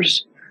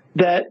others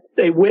that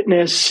a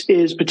witness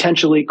is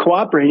potentially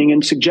cooperating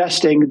and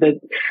suggesting that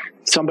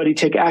somebody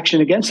take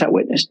action against that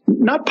witness.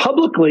 Not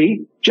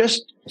publicly,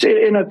 just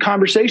in a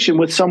conversation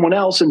with someone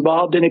else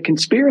involved in a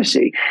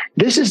conspiracy.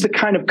 This is the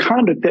kind of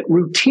conduct that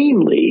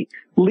routinely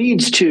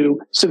leads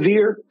to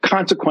severe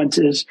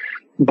consequences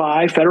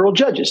by federal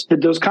judges.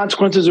 That those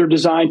consequences are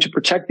designed to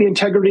protect the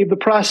integrity of the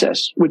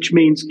process, which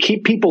means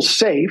keep people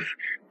safe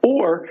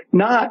or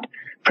not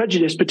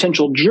prejudice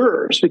potential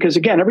jurors. Because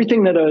again,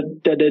 everything that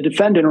a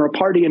defendant or a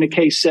party in a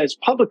case says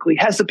publicly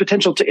has the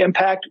potential to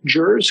impact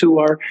jurors who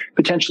are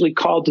potentially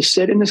called to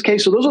sit in this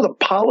case. So those are the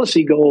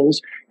policy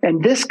goals.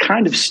 And this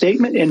kind of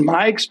statement, in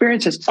my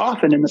experience, has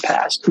often in the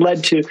past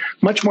led to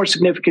much more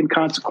significant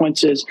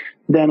consequences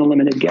than a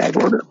limited gag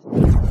order.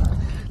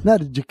 Now,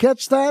 did you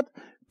catch that?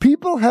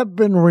 People have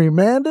been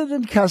remanded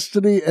in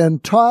custody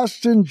and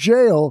tossed in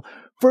jail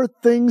for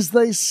things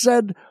they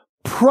said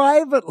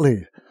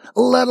privately,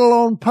 let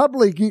alone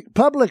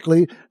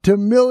publicly to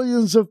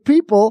millions of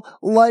people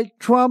like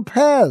Trump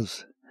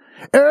has.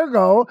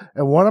 Ergo,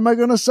 and what am I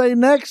going to say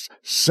next?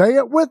 Say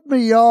it with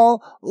me,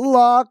 y'all.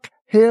 Lock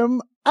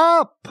him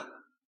up.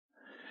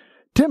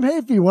 Tim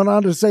Hafey went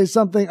on to say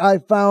something I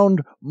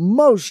found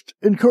most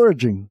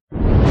encouraging.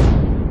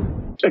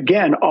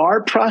 Again,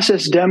 our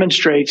process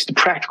demonstrates the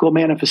practical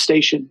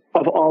manifestation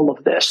of all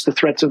of this, the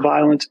threats of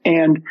violence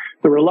and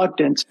the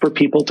reluctance for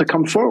people to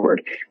come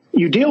forward.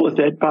 You deal with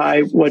it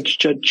by what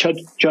Judge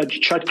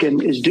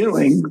Chutkan is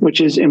doing,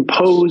 which is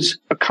impose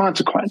a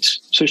consequence.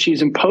 So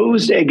she's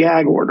imposed a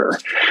gag order.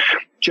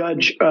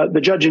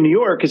 The judge in New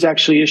York has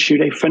actually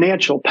issued a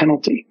financial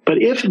penalty.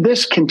 But if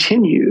this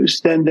continues,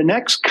 then the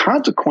next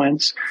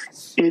consequence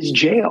is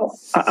jail.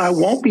 I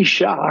won't be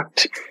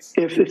shocked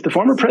if the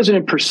former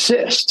president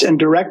persists and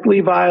directly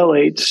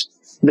violates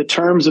the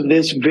terms of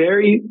this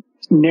very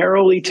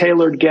narrowly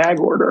tailored gag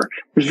order.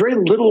 There's very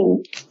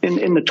little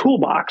in the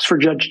toolbox for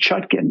Judge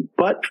Chutkan,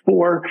 but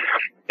for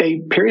a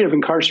period of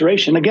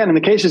incarceration. Again, in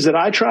the cases that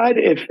I tried,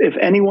 if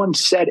anyone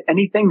said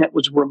anything that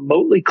was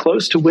remotely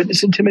close to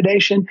witness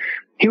intimidation,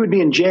 he would be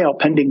in jail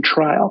pending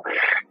trial.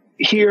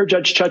 Here,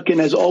 Judge Chutkan,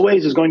 as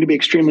always, is going to be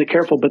extremely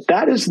careful, but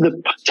that is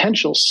the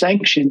potential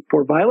sanction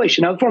for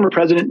violation. Now, the former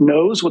president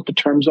knows what the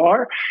terms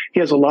are. He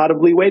has a lot of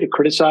leeway to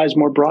criticize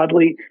more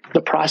broadly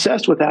the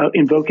process without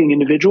invoking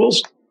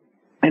individuals.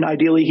 And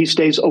ideally, he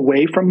stays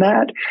away from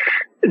that.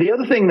 The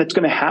other thing that's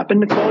going to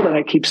happen, Nicole, that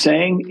I keep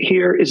saying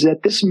here is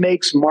that this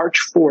makes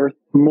March 4th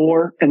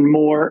more and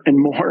more and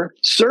more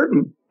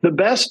certain. The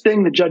best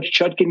thing that Judge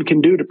Chutkan can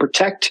do to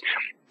protect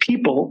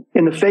people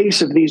in the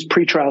face of these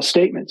pretrial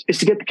statements is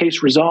to get the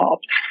case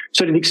resolved.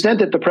 So to the extent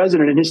that the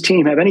president and his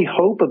team have any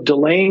hope of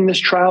delaying this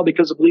trial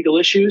because of legal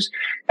issues,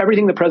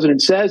 everything the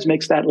president says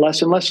makes that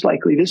less and less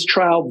likely. This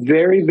trial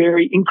very,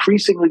 very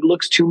increasingly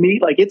looks to me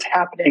like it's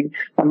happening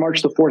on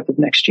March the 4th of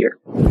next year.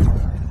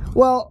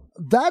 Well,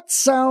 that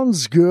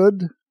sounds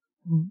good,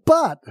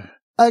 but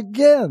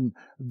again,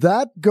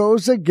 that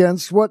goes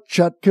against what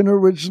Chutkan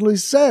originally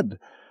said.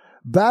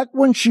 Back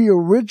when she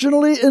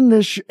originally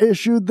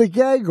issued the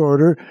gag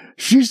order,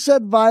 she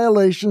said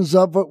violations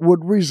of it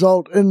would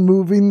result in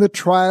moving the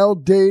trial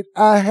date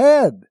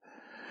ahead.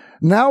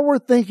 Now we're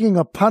thinking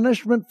a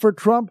punishment for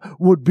Trump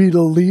would be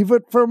to leave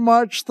it for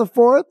March the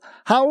 4th?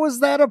 How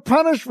is that a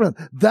punishment?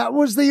 That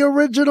was the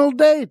original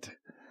date.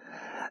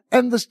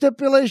 And the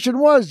stipulation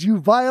was, you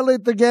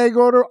violate the gag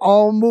order,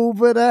 I'll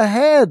move it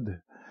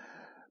ahead.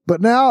 But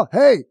now,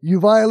 hey, you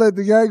violate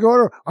the gag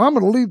order, I'm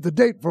going to leave the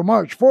date for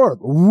March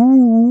 4th.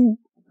 Ooh.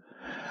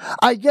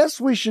 I guess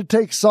we should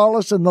take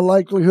solace in the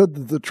likelihood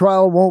that the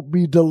trial won't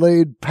be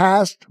delayed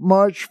past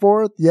March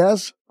 4th,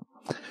 yes?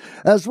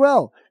 As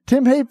well,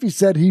 Tim Hafey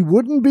said he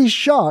wouldn't be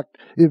shocked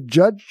if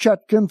Judge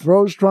Chutkan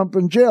throws Trump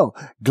in jail.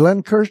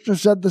 Glenn Kirshner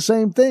said the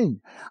same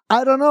thing.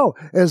 I don't know,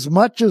 as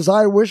much as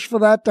I wish for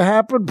that to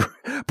happen,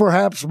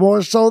 perhaps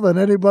more so than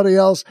anybody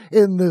else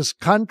in this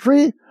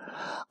country,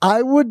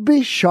 I would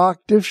be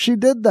shocked if she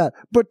did that.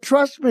 But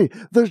trust me,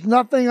 there's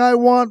nothing I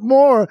want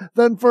more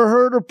than for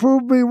her to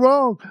prove me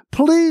wrong.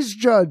 Please,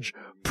 Judge,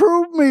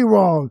 prove me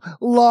wrong.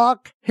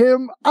 Lock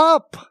him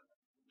up.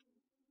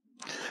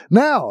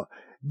 Now,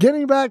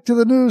 getting back to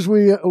the news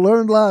we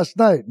learned last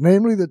night,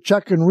 namely that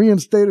Chutkan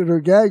reinstated her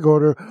gag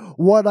order,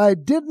 what I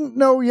didn't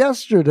know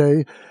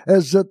yesterday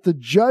is that the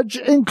judge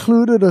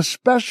included a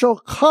special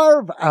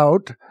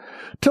carve-out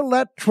to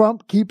let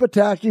Trump keep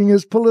attacking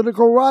his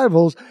political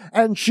rivals,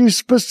 and she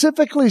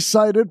specifically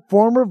cited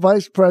former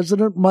Vice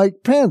President Mike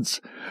Pence,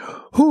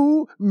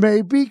 who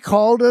may be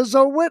called as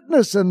a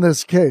witness in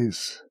this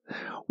case.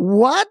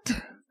 What?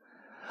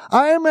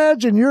 I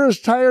imagine you're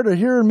as tired of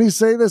hearing me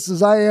say this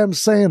as I am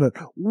saying it.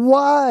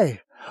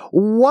 Why?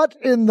 What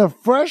in the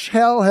fresh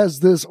hell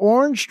has this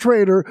orange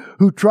traitor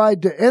who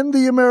tried to end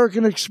the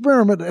American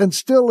experiment and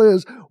still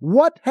is,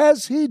 what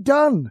has he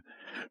done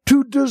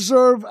to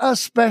deserve a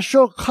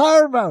special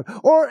carve-out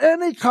or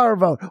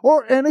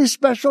any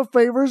special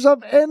favors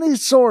of any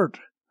sort?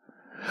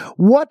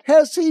 What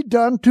has he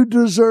done to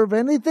deserve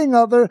anything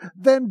other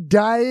than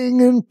dying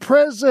in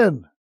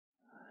prison?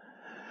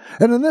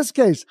 And in this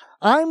case,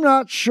 I'm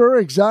not sure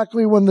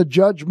exactly when the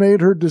judge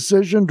made her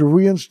decision to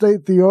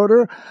reinstate the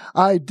order.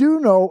 I do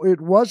know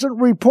it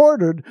wasn't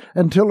reported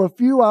until a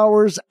few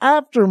hours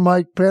after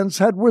Mike Pence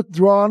had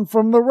withdrawn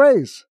from the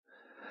race.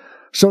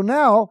 So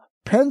now,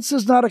 Pence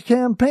is not a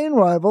campaign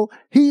rival,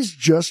 he's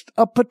just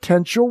a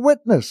potential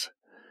witness.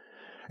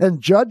 And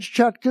Judge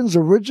Chutkan's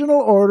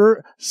original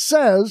order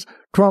says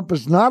Trump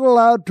is not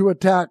allowed to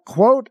attack,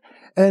 quote,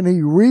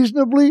 any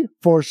reasonably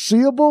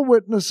foreseeable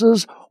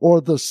witnesses or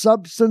the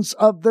substance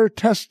of their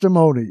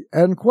testimony,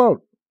 end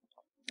quote.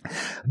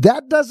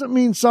 That doesn't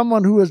mean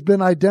someone who has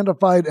been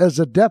identified as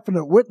a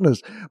definite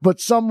witness,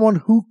 but someone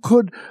who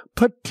could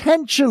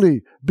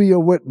potentially be a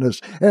witness.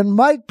 And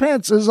Mike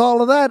Pence is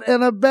all of that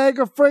and a bag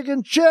of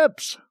friggin'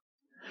 chips.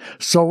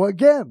 So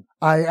again,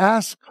 I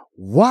ask,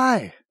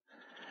 why?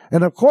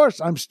 And of course,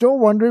 I'm still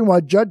wondering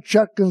why Judge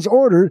Chutkan's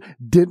order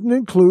didn't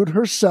include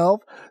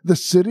herself, the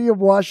city of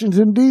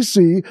Washington,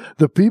 D.C.,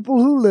 the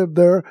people who live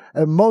there,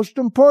 and most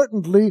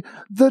importantly,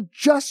 the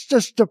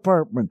Justice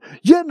Department.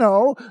 You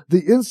know,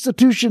 the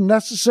institution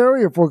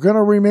necessary if we're going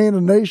to remain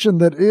a nation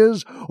that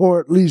is,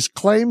 or at least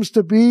claims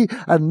to be,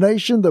 a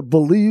nation that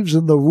believes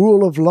in the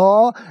rule of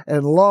law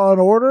and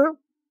order.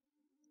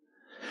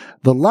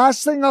 The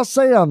last thing I'll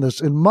say on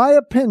this, in my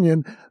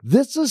opinion,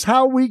 this is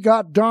how we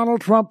got Donald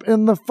Trump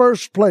in the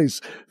first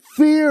place.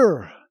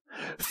 Fear.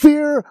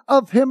 Fear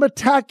of him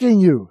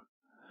attacking you.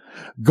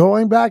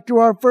 Going back to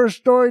our first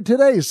story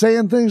today,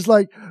 saying things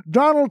like,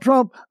 Donald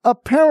Trump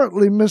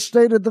apparently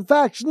misstated the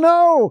facts.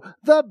 No,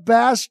 the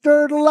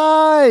bastard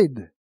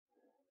lied.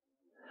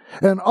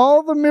 And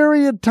all the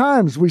myriad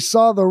times we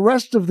saw the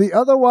rest of the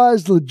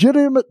otherwise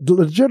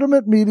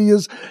legitimate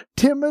media's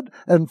timid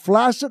and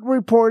flaccid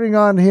reporting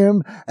on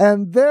him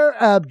and their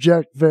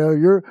abject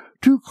failure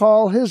to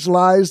call his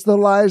lies the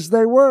lies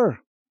they were.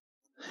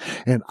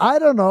 And I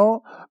don't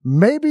know,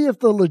 maybe if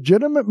the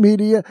legitimate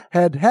media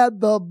had had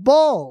the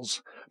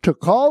balls to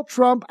call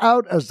Trump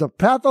out as the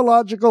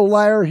pathological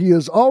liar he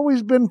has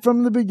always been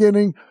from the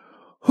beginning,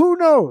 who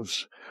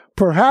knows?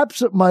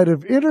 Perhaps it might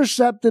have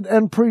intercepted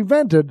and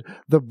prevented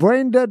the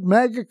brain-dead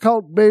MAGA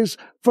cult base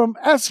from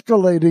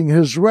escalating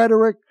his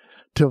rhetoric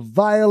to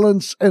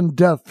violence and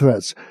death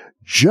threats.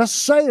 Just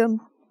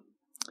saying.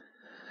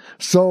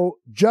 So,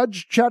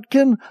 Judge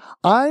Chutkan,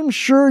 I'm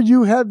sure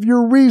you have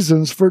your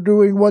reasons for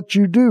doing what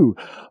you do,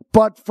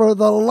 but for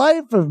the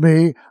life of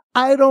me,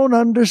 I don't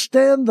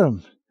understand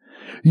them.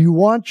 You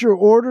want your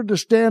order to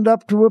stand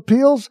up to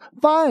appeals?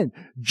 Fine.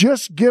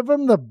 Just give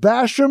them the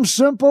Basham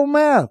simple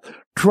math.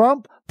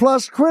 Trump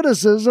plus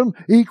criticism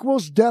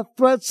equals death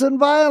threats and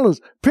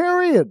violence.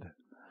 Period.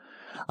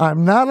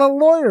 I'm not a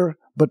lawyer,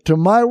 but to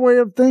my way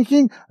of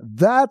thinking,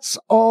 that's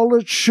all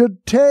it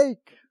should take.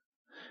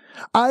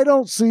 I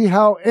don't see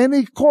how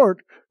any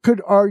court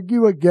could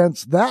argue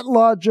against that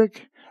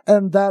logic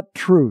and that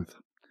truth.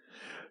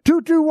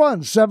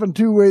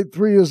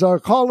 221-7283 is our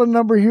call-in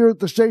number here at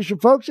the station,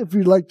 folks. If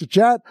you'd like to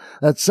chat,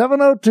 that's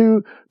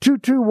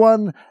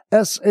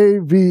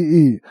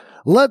 702-221-SAVE.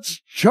 Let's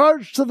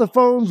charge to the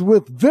phones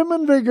with vim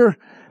and vigor,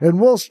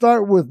 and we'll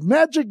start with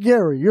Magic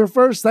Gary. You're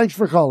first. Thanks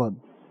for calling.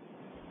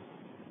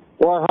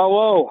 Well,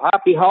 hello.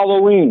 Happy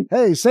Halloween.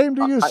 Hey, same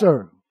to you,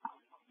 sir.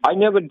 I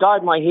never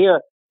dyed my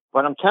hair,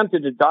 but I'm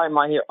tempted to dye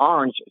my hair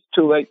orange. It's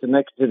too late to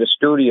make it to the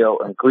studio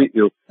and greet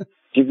you,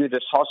 give you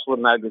this Hustler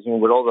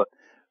magazine with all the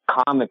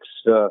comics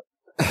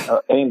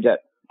aimed at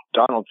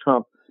Donald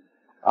Trump.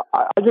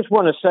 I just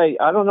want to say,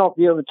 I don't know if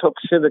you ever took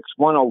Civics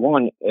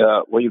 101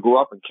 where you grew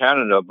up in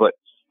Canada, but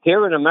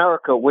here in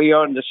America, we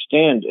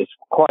understand it's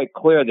quite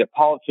clear that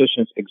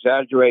politicians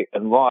exaggerate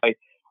and lie,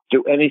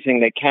 do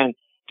anything they can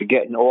to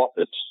get in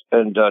office.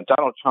 And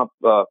Donald Trump,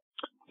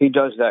 he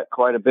does that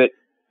quite a bit.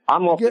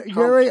 I'm off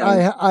Gary,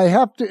 I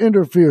have to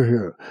interfere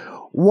here.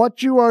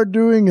 What you are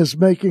doing is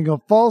making a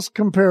false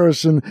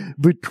comparison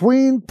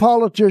between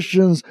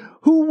politicians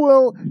who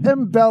will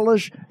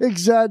embellish,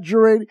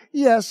 exaggerate,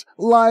 yes,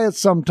 lie at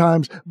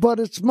sometimes, but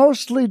it's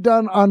mostly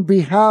done on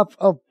behalf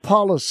of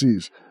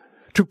policies,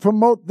 to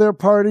promote their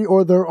party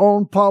or their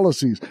own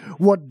policies.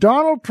 What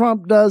Donald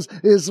Trump does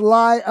is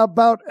lie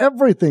about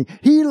everything.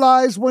 He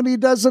lies when he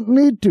doesn't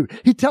need to.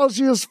 He tells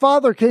you his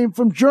father came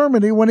from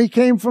Germany when he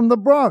came from the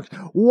Bronx.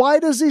 Why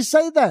does he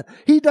say that?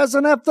 He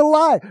doesn't have to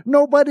lie.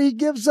 Nobody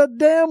gives a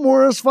damn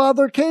where his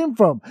father came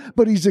from.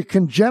 But he's a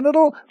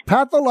congenital,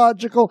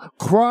 pathological,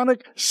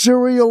 chronic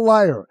serial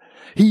liar.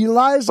 He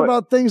lies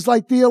about things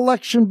like the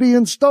election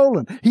being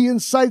stolen. He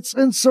incites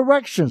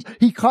insurrections.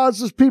 He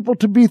causes people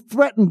to be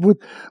threatened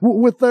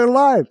with their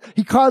lives.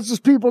 He causes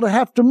people to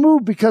have to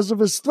move because of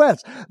his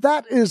threats.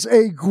 That is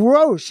a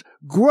gross,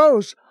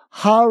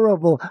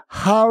 horrible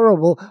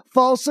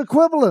false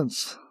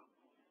equivalence.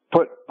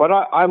 But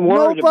I'm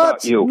worried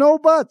about you. No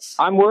buts.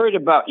 I'm worried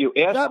about you.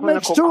 Ask that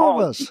makes two of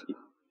us.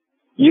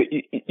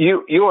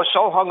 You are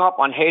so hung up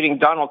on hating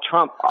Donald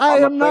Trump. I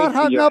am not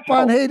hung up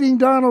on hating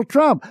Donald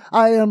Trump.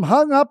 I am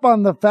hung up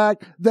on the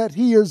fact that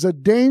he is a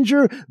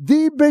danger,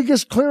 the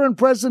biggest clear and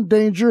present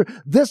danger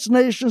this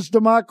nation's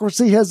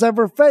democracy has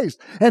ever faced.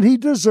 And he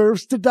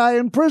deserves to die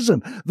in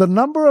prison. The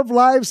number of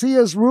lives he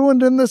has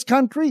ruined in this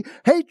country,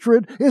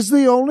 hatred is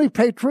the only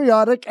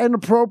patriotic and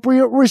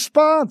appropriate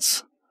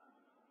response.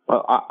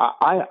 Well,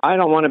 I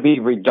don't want to be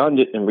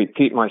redundant and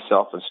repeat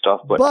myself and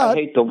stuff, but I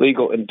hate the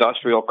legal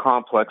industrial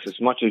complex as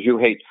much as you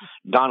hate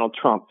Donald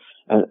Trump.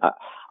 And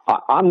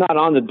I'm not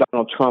on the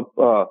Donald Trump,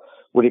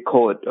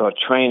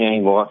 train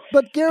anymore.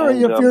 But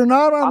Gary, if you're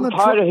not on I'm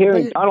tired of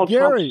hearing Donald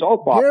Trump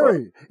soap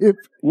opera. Gary,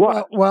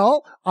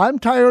 well, I'm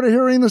tired of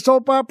hearing the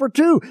soap opera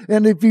too.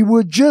 And if he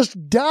would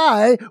just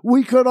die,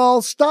 we could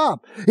all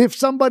stop. If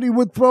somebody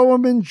would throw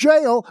him in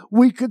jail,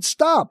 we could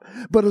stop.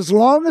 But as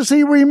long as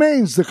he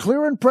remains the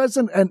clear and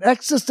present and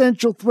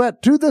existential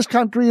threat to this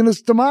country and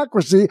its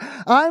democracy,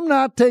 I'm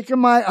not taking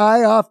my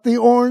eye off the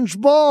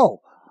orange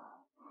ball.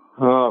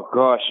 Oh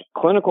gosh,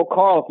 Clinical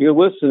Carl, if you're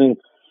listening,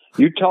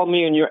 you tell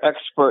me in your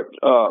expert,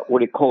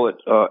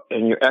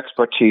 in your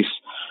expertise,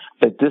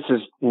 that this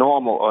is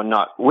normal or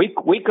not.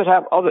 You could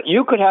have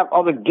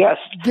other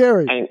guests,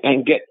 Gary,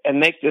 and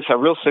make this a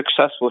real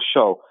successful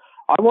show.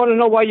 I want to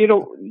know why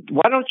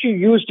don't you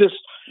use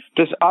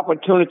this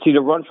opportunity to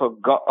run for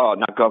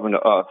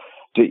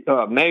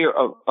the mayor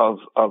of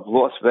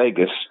Las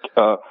Vegas?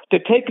 They're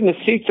taking the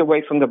seats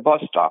away from the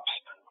bus stops,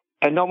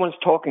 and no one's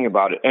talking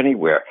about it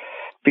anywhere.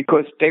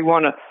 Because they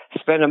want to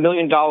spend $1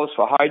 million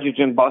for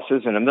hydrogen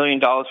buses and $1 million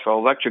for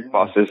electric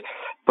buses,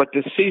 but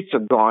the seats are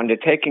gone. They're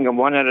taking them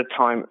one at a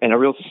time in a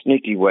real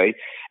sneaky way.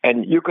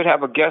 And you could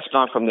have a guest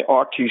on from the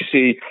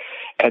RTC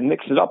and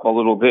mix it up a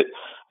little bit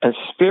and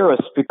spare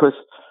us, because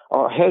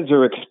our heads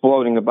are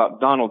exploding about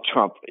Donald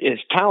Trump. As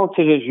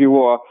talented as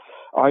you are,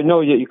 I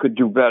know that you could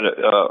do better.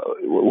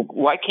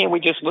 Why can't we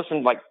just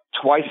listen like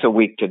twice a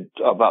week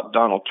about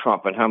Donald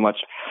Trump and how much,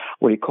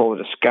 a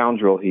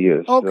scoundrel he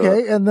is?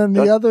 Okay, and then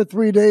the other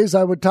 3 days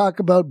I would talk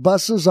about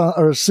buses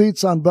or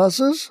seats on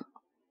buses?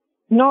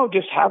 No,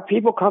 just have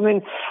people come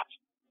in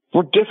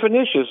for different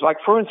issues. Like,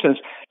 for instance,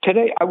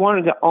 today I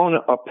wanted to own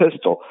a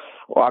pistol.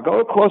 Well, I go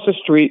across the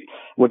street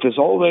with this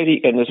old lady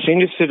in the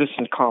senior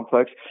citizen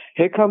complex.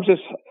 Here comes this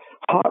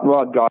hot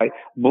rod guy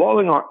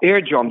blowing our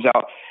eardrums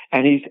out,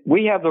 and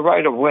we have the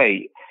right of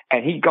way,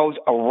 and he goes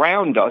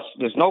around us.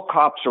 There's no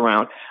cops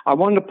around. I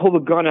wanted to pull the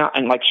gun out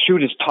and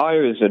shoot his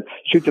tires and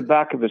shoot the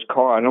back of his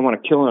car. I don't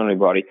want to kill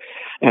anybody,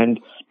 and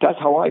that's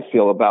how I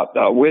feel about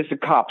where's the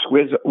cops?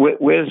 Where's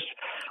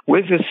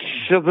the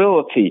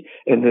civility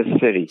in this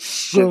city?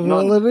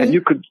 Civility, and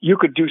you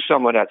could do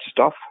some of that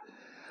stuff.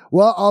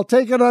 Well, I'll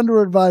take it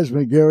under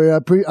advisement, Gary. I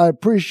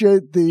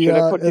appreciate the Should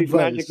I put advice. these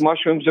magic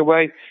mushrooms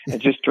away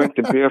and just drink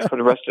the beer for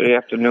the rest of the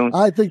afternoon?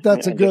 I think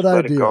that's a good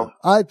idea.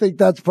 I think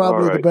that's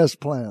probably the best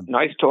plan.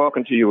 Nice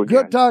talking to you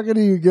again. Good talking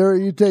to you,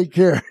 Gary. You take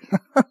care.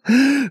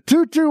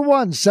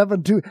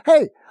 22172.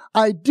 Hey,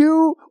 I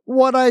do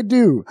what I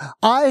do.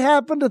 I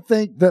happen to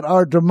think that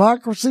our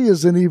democracy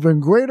is in even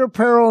greater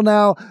peril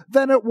now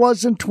than it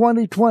was in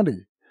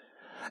 2020.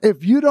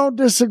 If you don't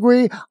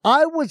disagree,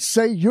 I would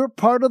say you're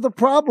part of the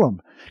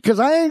problem, because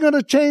I ain't going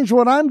to change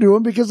what I'm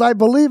doing because I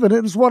believe in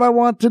it. It's what I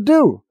want to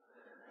do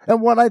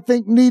and what I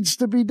think needs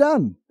to be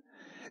done.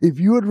 If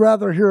you would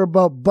rather hear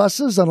about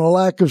buses and a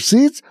lack of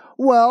seats,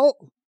 well,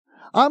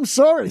 I'm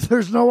sorry.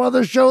 There's no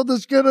other show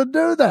that's going to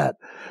do that.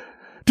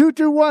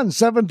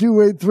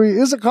 221-7283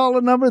 is a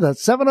call-in number.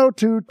 That's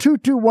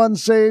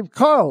 702-221-SAVE.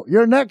 Carl,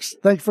 you're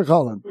next. Thanks for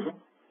calling.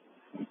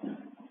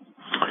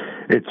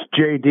 It's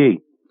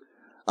JD.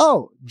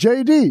 Oh,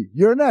 JD,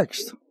 you're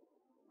next.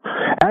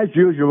 As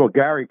usual,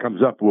 Gary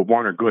comes up with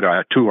one or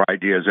two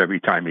ideas every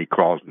time he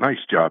calls. Nice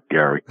job,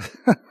 Gary.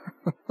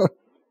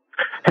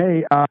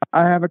 Hey, I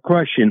have a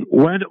question.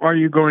 When are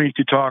you going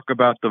to talk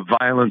about the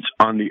violence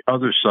on the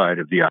other side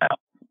of the aisle?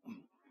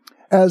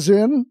 As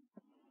in?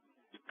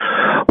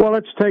 Well,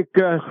 let's take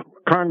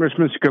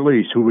Congressman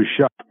Scalise, who was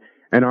shot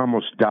and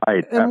almost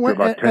died after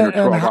about 10 or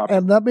 12 hours.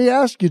 And let me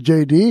ask you,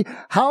 JD,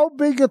 how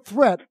big a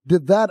threat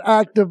did that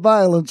act of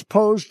violence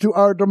pose to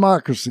our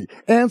democracy?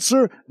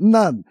 Answer,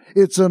 none.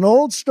 It's an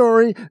old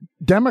story.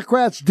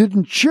 Democrats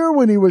didn't cheer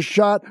when he was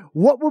shot.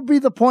 What would be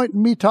the point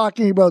in me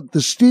talking about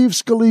the Steve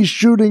Scalise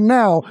shooting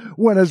now,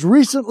 when as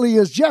recently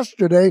as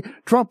yesterday,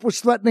 Trump was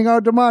threatening our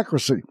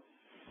democracy?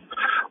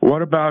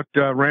 What about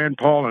Rand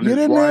Paul and his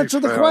wife? You didn't answer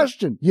the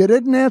question. You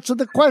didn't answer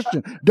the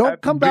question.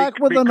 Don't come back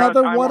with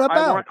another what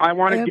about. I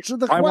want to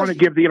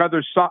give the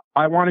other side.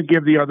 I want to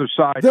give the other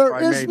side. There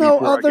is no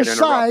other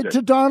side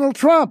to Donald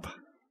Trump.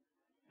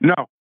 No,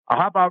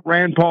 How about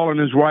Rand Paul and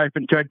his wife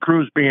and Ted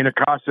Cruz being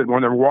accosted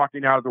when they're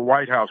walking out of the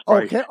White House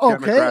by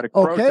Democratic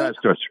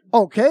protesters?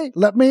 Okay,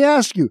 let me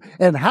ask you.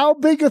 And how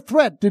big a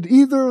threat did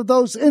either of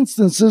those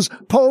instances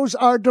pose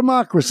our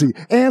democracy?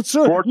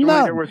 Answer,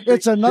 none.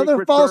 It's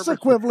another false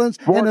equivalence,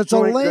 and it's a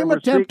lame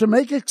attempt to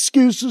make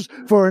excuses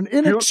for an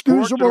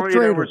inexcusable traitor.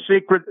 There was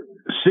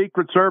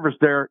Secret Service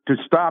there to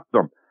stop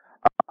them.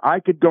 I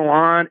could go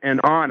on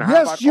and on.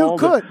 Yes, you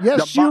could.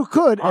 Yes, you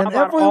could. And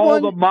everyone, all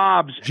the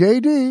mobs,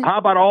 JD. How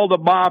about all the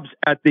mobs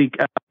at the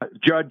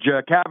Judge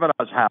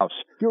Kavanaugh's house?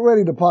 Get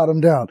ready to pot him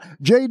down.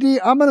 JD,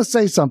 I'm going to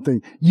say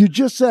something. You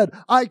just said,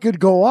 I could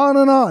go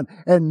on.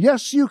 And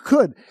yes, you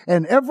could.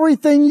 And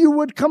everything you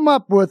would come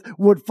up with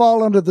would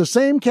fall under the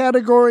same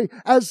category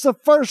as the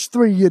first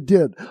three you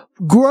did.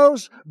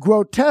 Gross,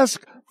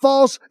 grotesque,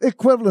 false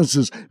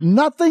equivalences.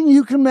 Nothing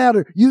you can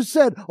matter. You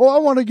said, I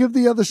want to give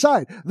the other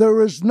side.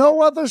 There is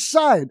no other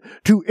side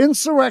to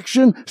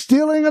insurrection,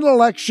 stealing an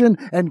election,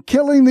 and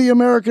killing the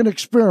American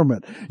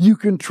experiment. You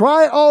can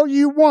try all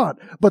you want,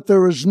 but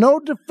there is no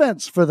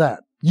defense for that.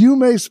 You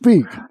may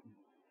speak.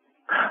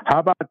 How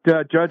about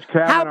Judge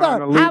Kavanaugh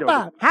and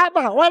Alito? How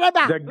about? What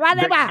about?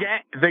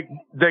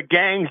 The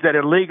gangs that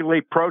illegally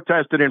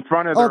protested in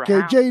front of their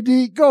house. Okay,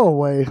 JD, go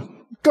away.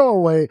 Go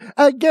away.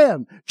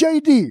 Again,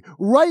 JD,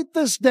 write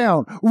this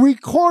down.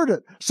 Record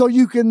it so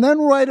you can then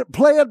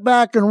play it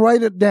back and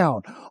write it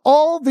down.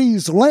 All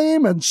these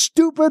lame and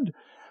stupid,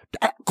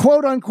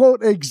 quote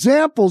unquote,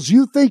 examples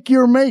you think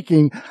you're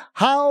making,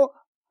 how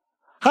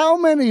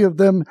many of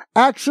them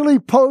actually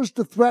posed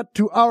a threat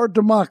to our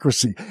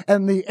democracy?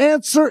 And the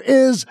answer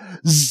is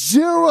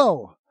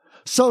 0.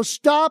 So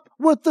stop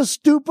with the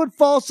stupid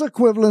false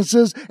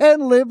equivalences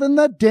and live in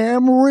the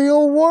damn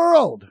real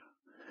world.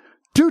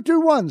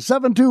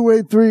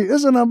 221-7283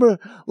 is a number.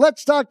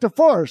 Let's talk to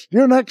Forrest.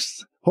 You're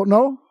next. Oh,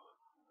 no?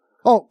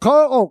 Oh,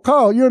 Carl. Oh,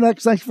 Carl, you're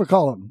next. Thanks for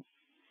calling.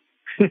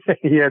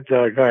 Yeah,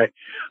 Doug. Hi.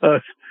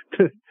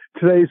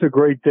 Today's a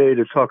great day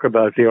to talk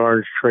about the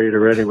orange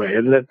trader anyway,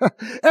 isn't it?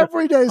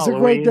 Every day is a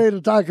great day to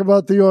talk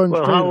about the orange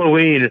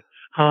trader.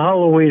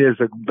 Halloween is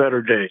a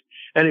better day.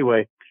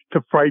 Anyway,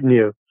 to frighten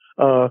you.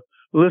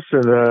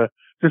 Listen,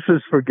 this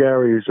is for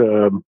Gary's,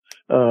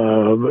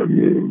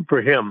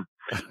 for him.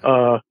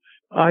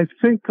 I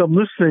think I'm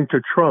listening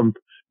to Trump.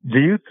 Do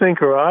you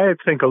think, or I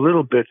think a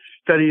little bit,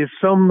 that he has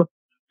some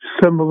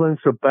semblance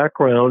of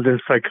background in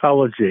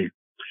psychology?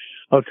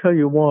 I'll tell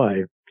you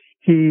why.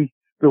 The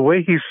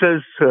way he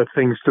says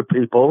things to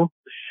people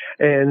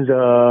and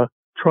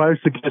tries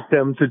to get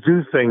them to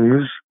do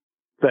things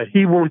that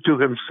he won't do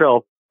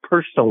himself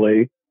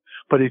personally,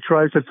 but he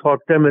tries to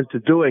talk them into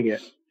doing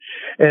it.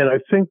 And I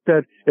think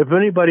that if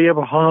anybody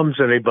ever harms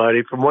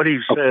anybody from what he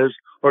says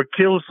or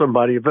kills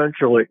somebody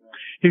eventually,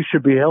 he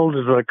should be held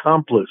as an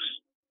accomplice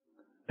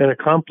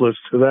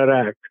to that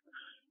act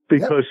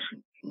because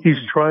he's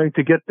trying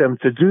to get them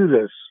to do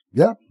this.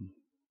 Yep.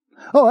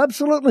 Oh,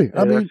 absolutely.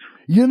 I mean,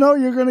 you're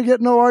going to get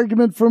no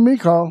argument from me,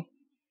 Carl.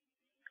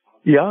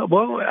 Yeah,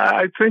 well,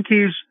 I think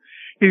he's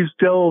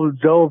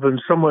delving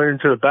somewhere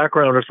into the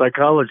background of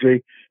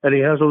psychology, and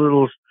he has a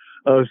little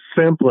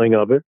sampling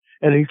of it,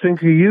 and he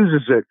thinks he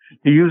uses it.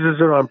 He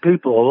uses it on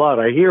people a lot.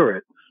 I hear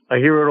it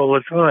all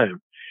the time.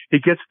 He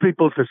gets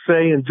people to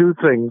say and do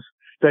things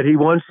that he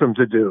wants them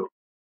to do.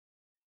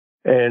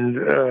 And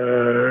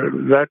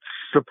that's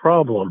the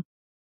problem.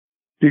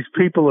 These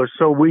people are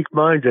so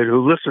weak-minded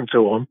who listen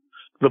to him,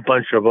 the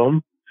bunch of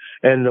them,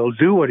 and they'll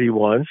do what he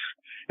wants.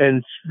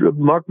 And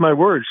mark my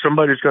words,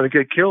 somebody's going to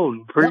get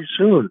killed pretty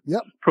soon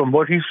from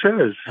what he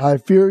says. I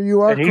fear you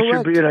are correct. And he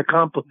should be an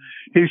accomplice.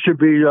 He should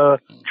be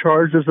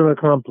charged as an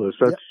accomplice.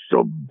 That's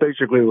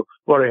basically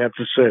what I have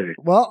to say.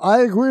 Well,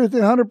 I agree with you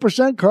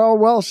 100%, Carl.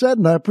 Well said,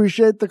 and I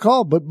appreciate the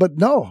call. But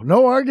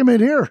no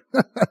argument here.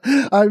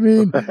 I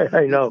mean,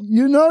 I know.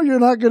 You're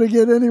not going to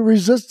get any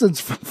resistance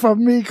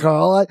from me,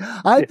 Carl.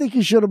 I think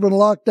he should have been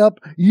locked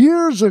up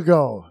years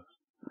ago.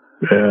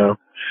 Yeah.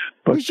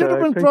 But, he should have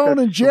been thrown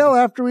in jail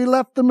after he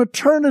left the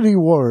maternity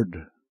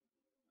ward.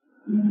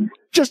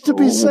 Just to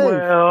be safe.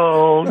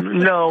 Well,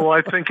 no,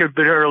 I think it'd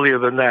been earlier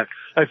than that.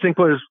 I think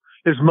when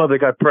his mother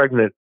got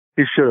pregnant,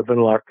 he should have been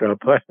locked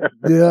up.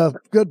 Yeah,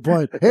 good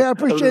point. Hey, I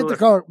appreciate the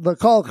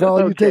call, Carl.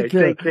 You Okay, take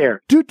care. take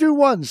care.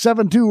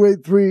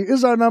 221-7283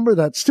 is our number.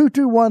 That's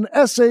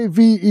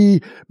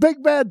 221-SAVE.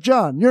 Big Bad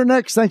John, you're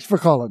next. Thanks for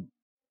calling.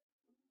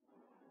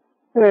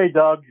 Hey,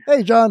 Doug.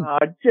 Hey, John.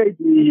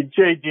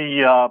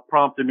 JD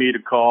prompted me to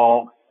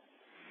call.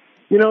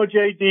 You know,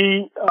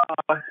 JD,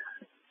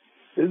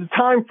 the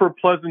time for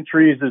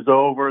pleasantries is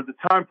over. The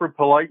time for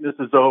politeness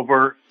is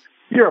over.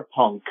 You're a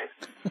punk.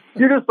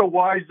 You're just a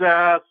wise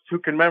ass who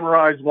can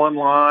memorize one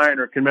line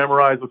or can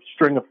memorize a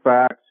string of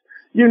facts.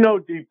 You know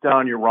deep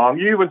down you're wrong.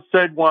 You even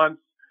said once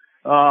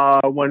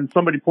when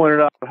somebody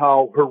pointed out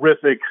how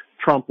horrific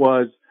Trump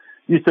was,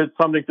 you said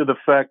something to the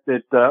effect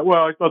that,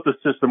 I thought the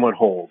system would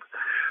hold.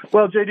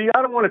 Well, JD,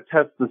 I don't want to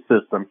test the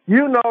system.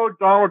 You know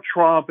Donald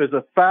Trump is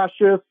a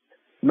fascist,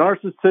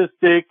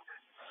 narcissistic,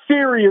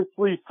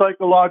 seriously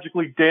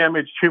psychologically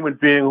damaged human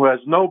being who has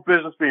no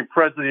business being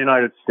president of the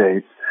United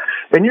States.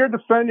 And you're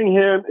defending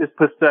him is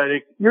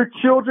pathetic. Your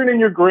children and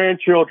your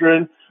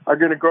grandchildren are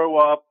going to grow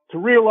up to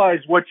realize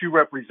what you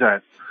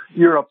represent.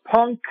 You're a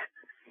punk.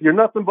 You're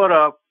nothing but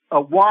a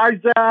wise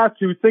ass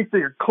who thinks that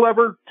you're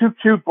clever, too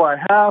cute by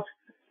half.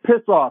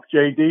 Piss off,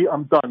 JD.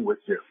 I'm done with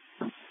you.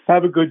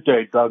 Have a good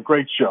day, Doug.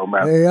 Great show,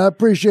 man. Hey, I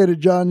appreciate it,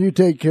 John. You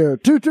take care.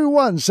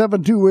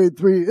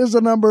 221-7283 is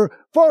the number.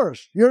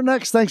 Forrest, you're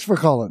next. Thanks for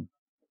calling.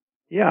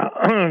 Yeah,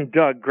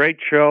 Doug, great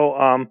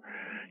show.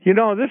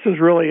 This is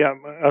really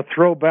a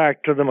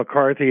throwback to the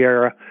McCarthy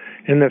era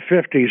in the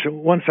 50s.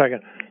 One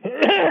second.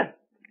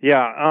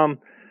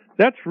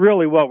 That's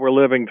really what we're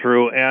living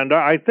through, and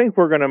I think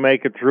we're going to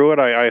make it through it.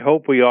 I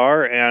hope we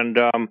are,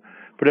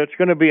 but it's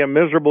going to be a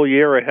miserable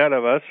year ahead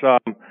of us.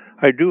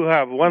 I do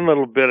have one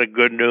little bit of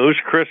good news.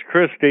 Chris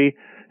Christie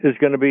is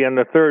going to be in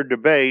the third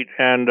debate,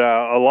 and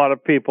a lot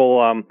of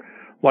people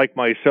like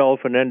myself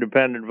and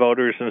independent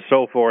voters and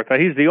so forth,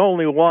 he's the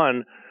only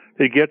one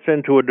that gets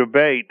into a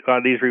debate,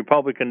 these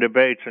Republican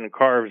debates, and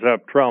carves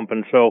up Trump.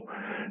 And so,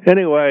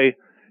 anyway,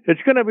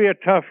 it's going to be a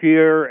tough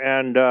year,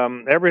 and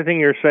everything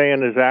you're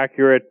saying is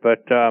accurate,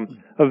 but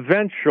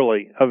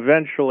eventually,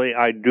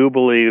 I do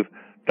believe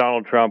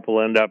Donald Trump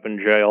will end up in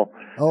jail.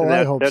 Oh,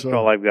 I hope so. That's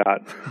all I've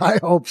got. I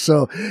hope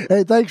so.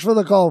 Hey, thanks for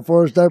the call,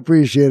 Forrest. I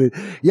appreciate it.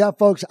 Yeah,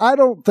 folks, I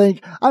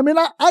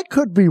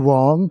could be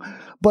wrong,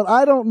 but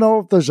I don't know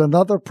if there's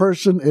another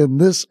person in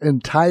this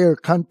entire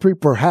country,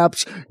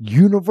 perhaps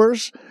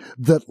universe,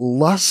 that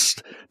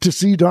lusts to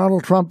see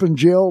Donald Trump in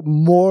jail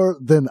more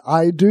than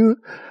I do.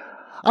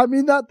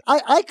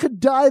 I could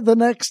die the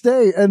next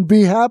day and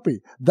be happy.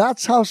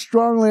 That's how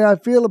strongly I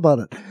feel about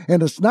it.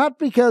 And it's not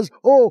because,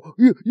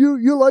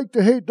 you like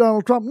to hate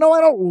Donald Trump. No, I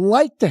don't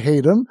like to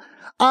hate him.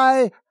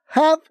 I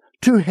have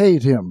to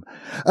hate him.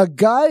 A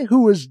guy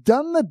who has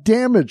done the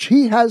damage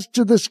he has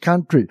to this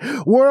country,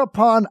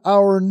 whereupon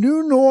our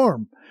new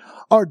norm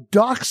are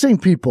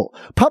doxing people,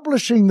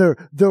 publishing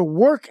their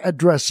work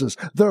addresses,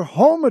 their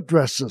home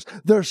addresses,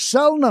 their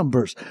cell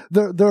numbers,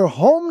 their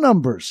home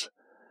numbers,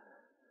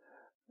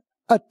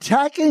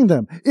 attacking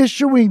them,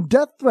 issuing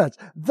death threats.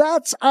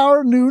 That's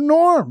our new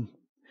norm.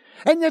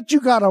 And yet you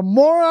got a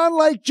moron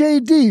like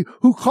JD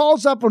who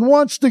calls up and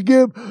wants to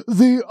give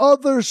the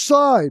other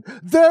side.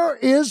 There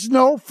is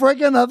no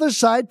friggin' other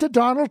side to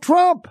Donald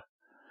Trump.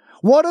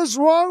 What is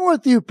wrong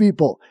with you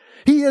people?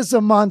 He is a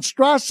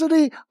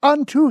monstrosity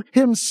unto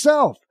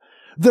himself.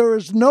 There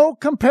is no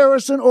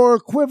comparison or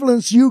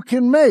equivalence you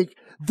can make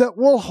that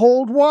will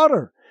hold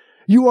water.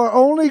 You are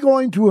only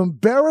going to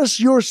embarrass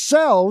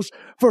yourselves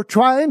for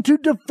trying to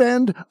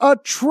defend a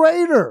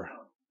traitor.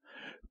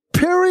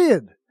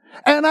 Period.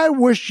 And I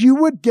wish you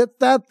would get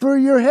that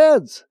through your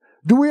heads.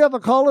 Do we have a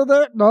caller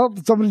there? No,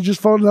 somebody just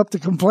phoned up to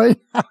complain.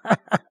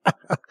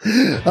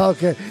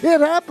 Okay.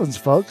 It happens,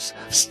 folks.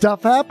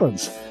 Stuff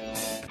happens.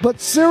 But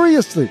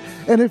seriously,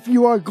 and if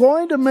you are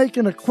going to make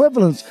an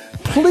equivalence,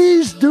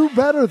 please do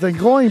better than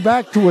going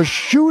back to a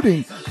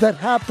shooting that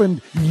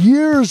happened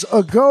years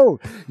ago.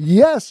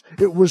 Yes,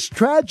 it was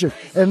tragic,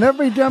 and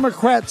every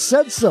Democrat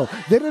said so.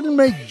 They didn't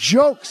make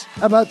jokes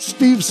about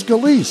Steve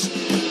Scalise.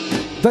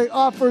 They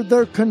offered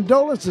their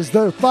condolences,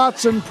 their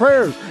thoughts and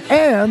prayers,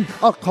 and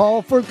a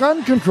call for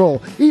gun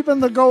control,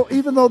 even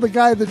though the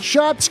guy that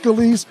shot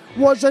Scalise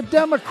was a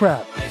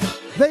Democrat.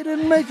 They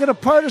didn't make it a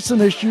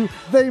partisan issue.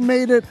 They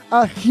made it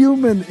a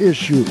human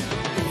issue.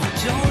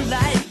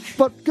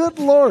 But good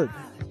Lord,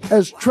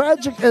 as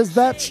tragic as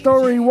that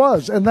story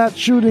was and that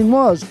shooting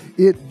was,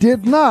 it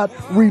did not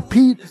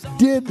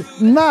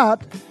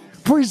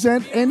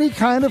present any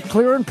kind of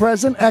clear and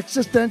present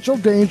existential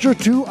danger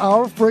to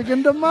our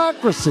friggin'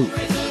 democracy.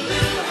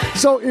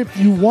 So if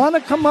you want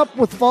to come up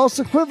with false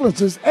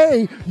equivalences,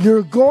 A,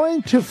 you're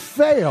going to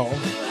fail.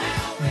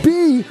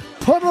 B,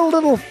 put a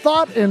little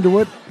thought into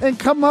it and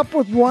come up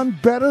with one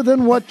better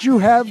than what you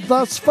have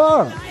thus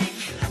far.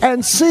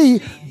 And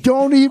C,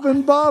 don't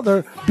even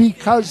bother,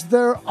 because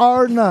there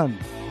are none.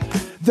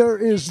 There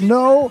is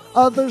no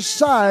other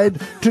side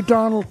to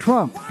Donald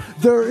Trump.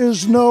 There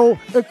is no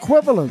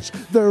equivalence.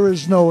 There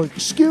is no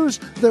excuse.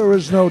 There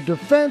is no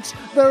defense.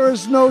 There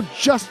is no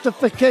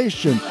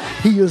justification.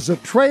 He is a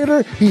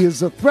traitor. He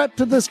is a threat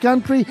to this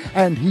country,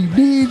 and he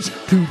needs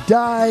to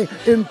die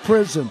in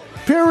prison.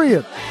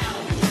 Period.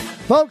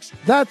 Folks,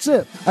 that's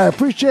it. I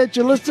appreciate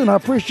you listening. I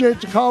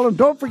appreciate you calling.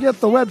 Don't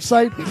forget the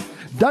website,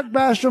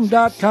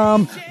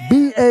 DougBasham.com,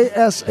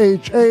 BASHAM,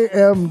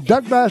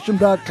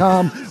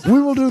 DougBasham.com.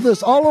 We will do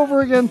this all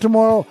over again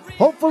tomorrow,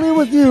 hopefully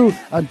with you.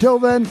 Until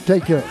then,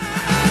 take care.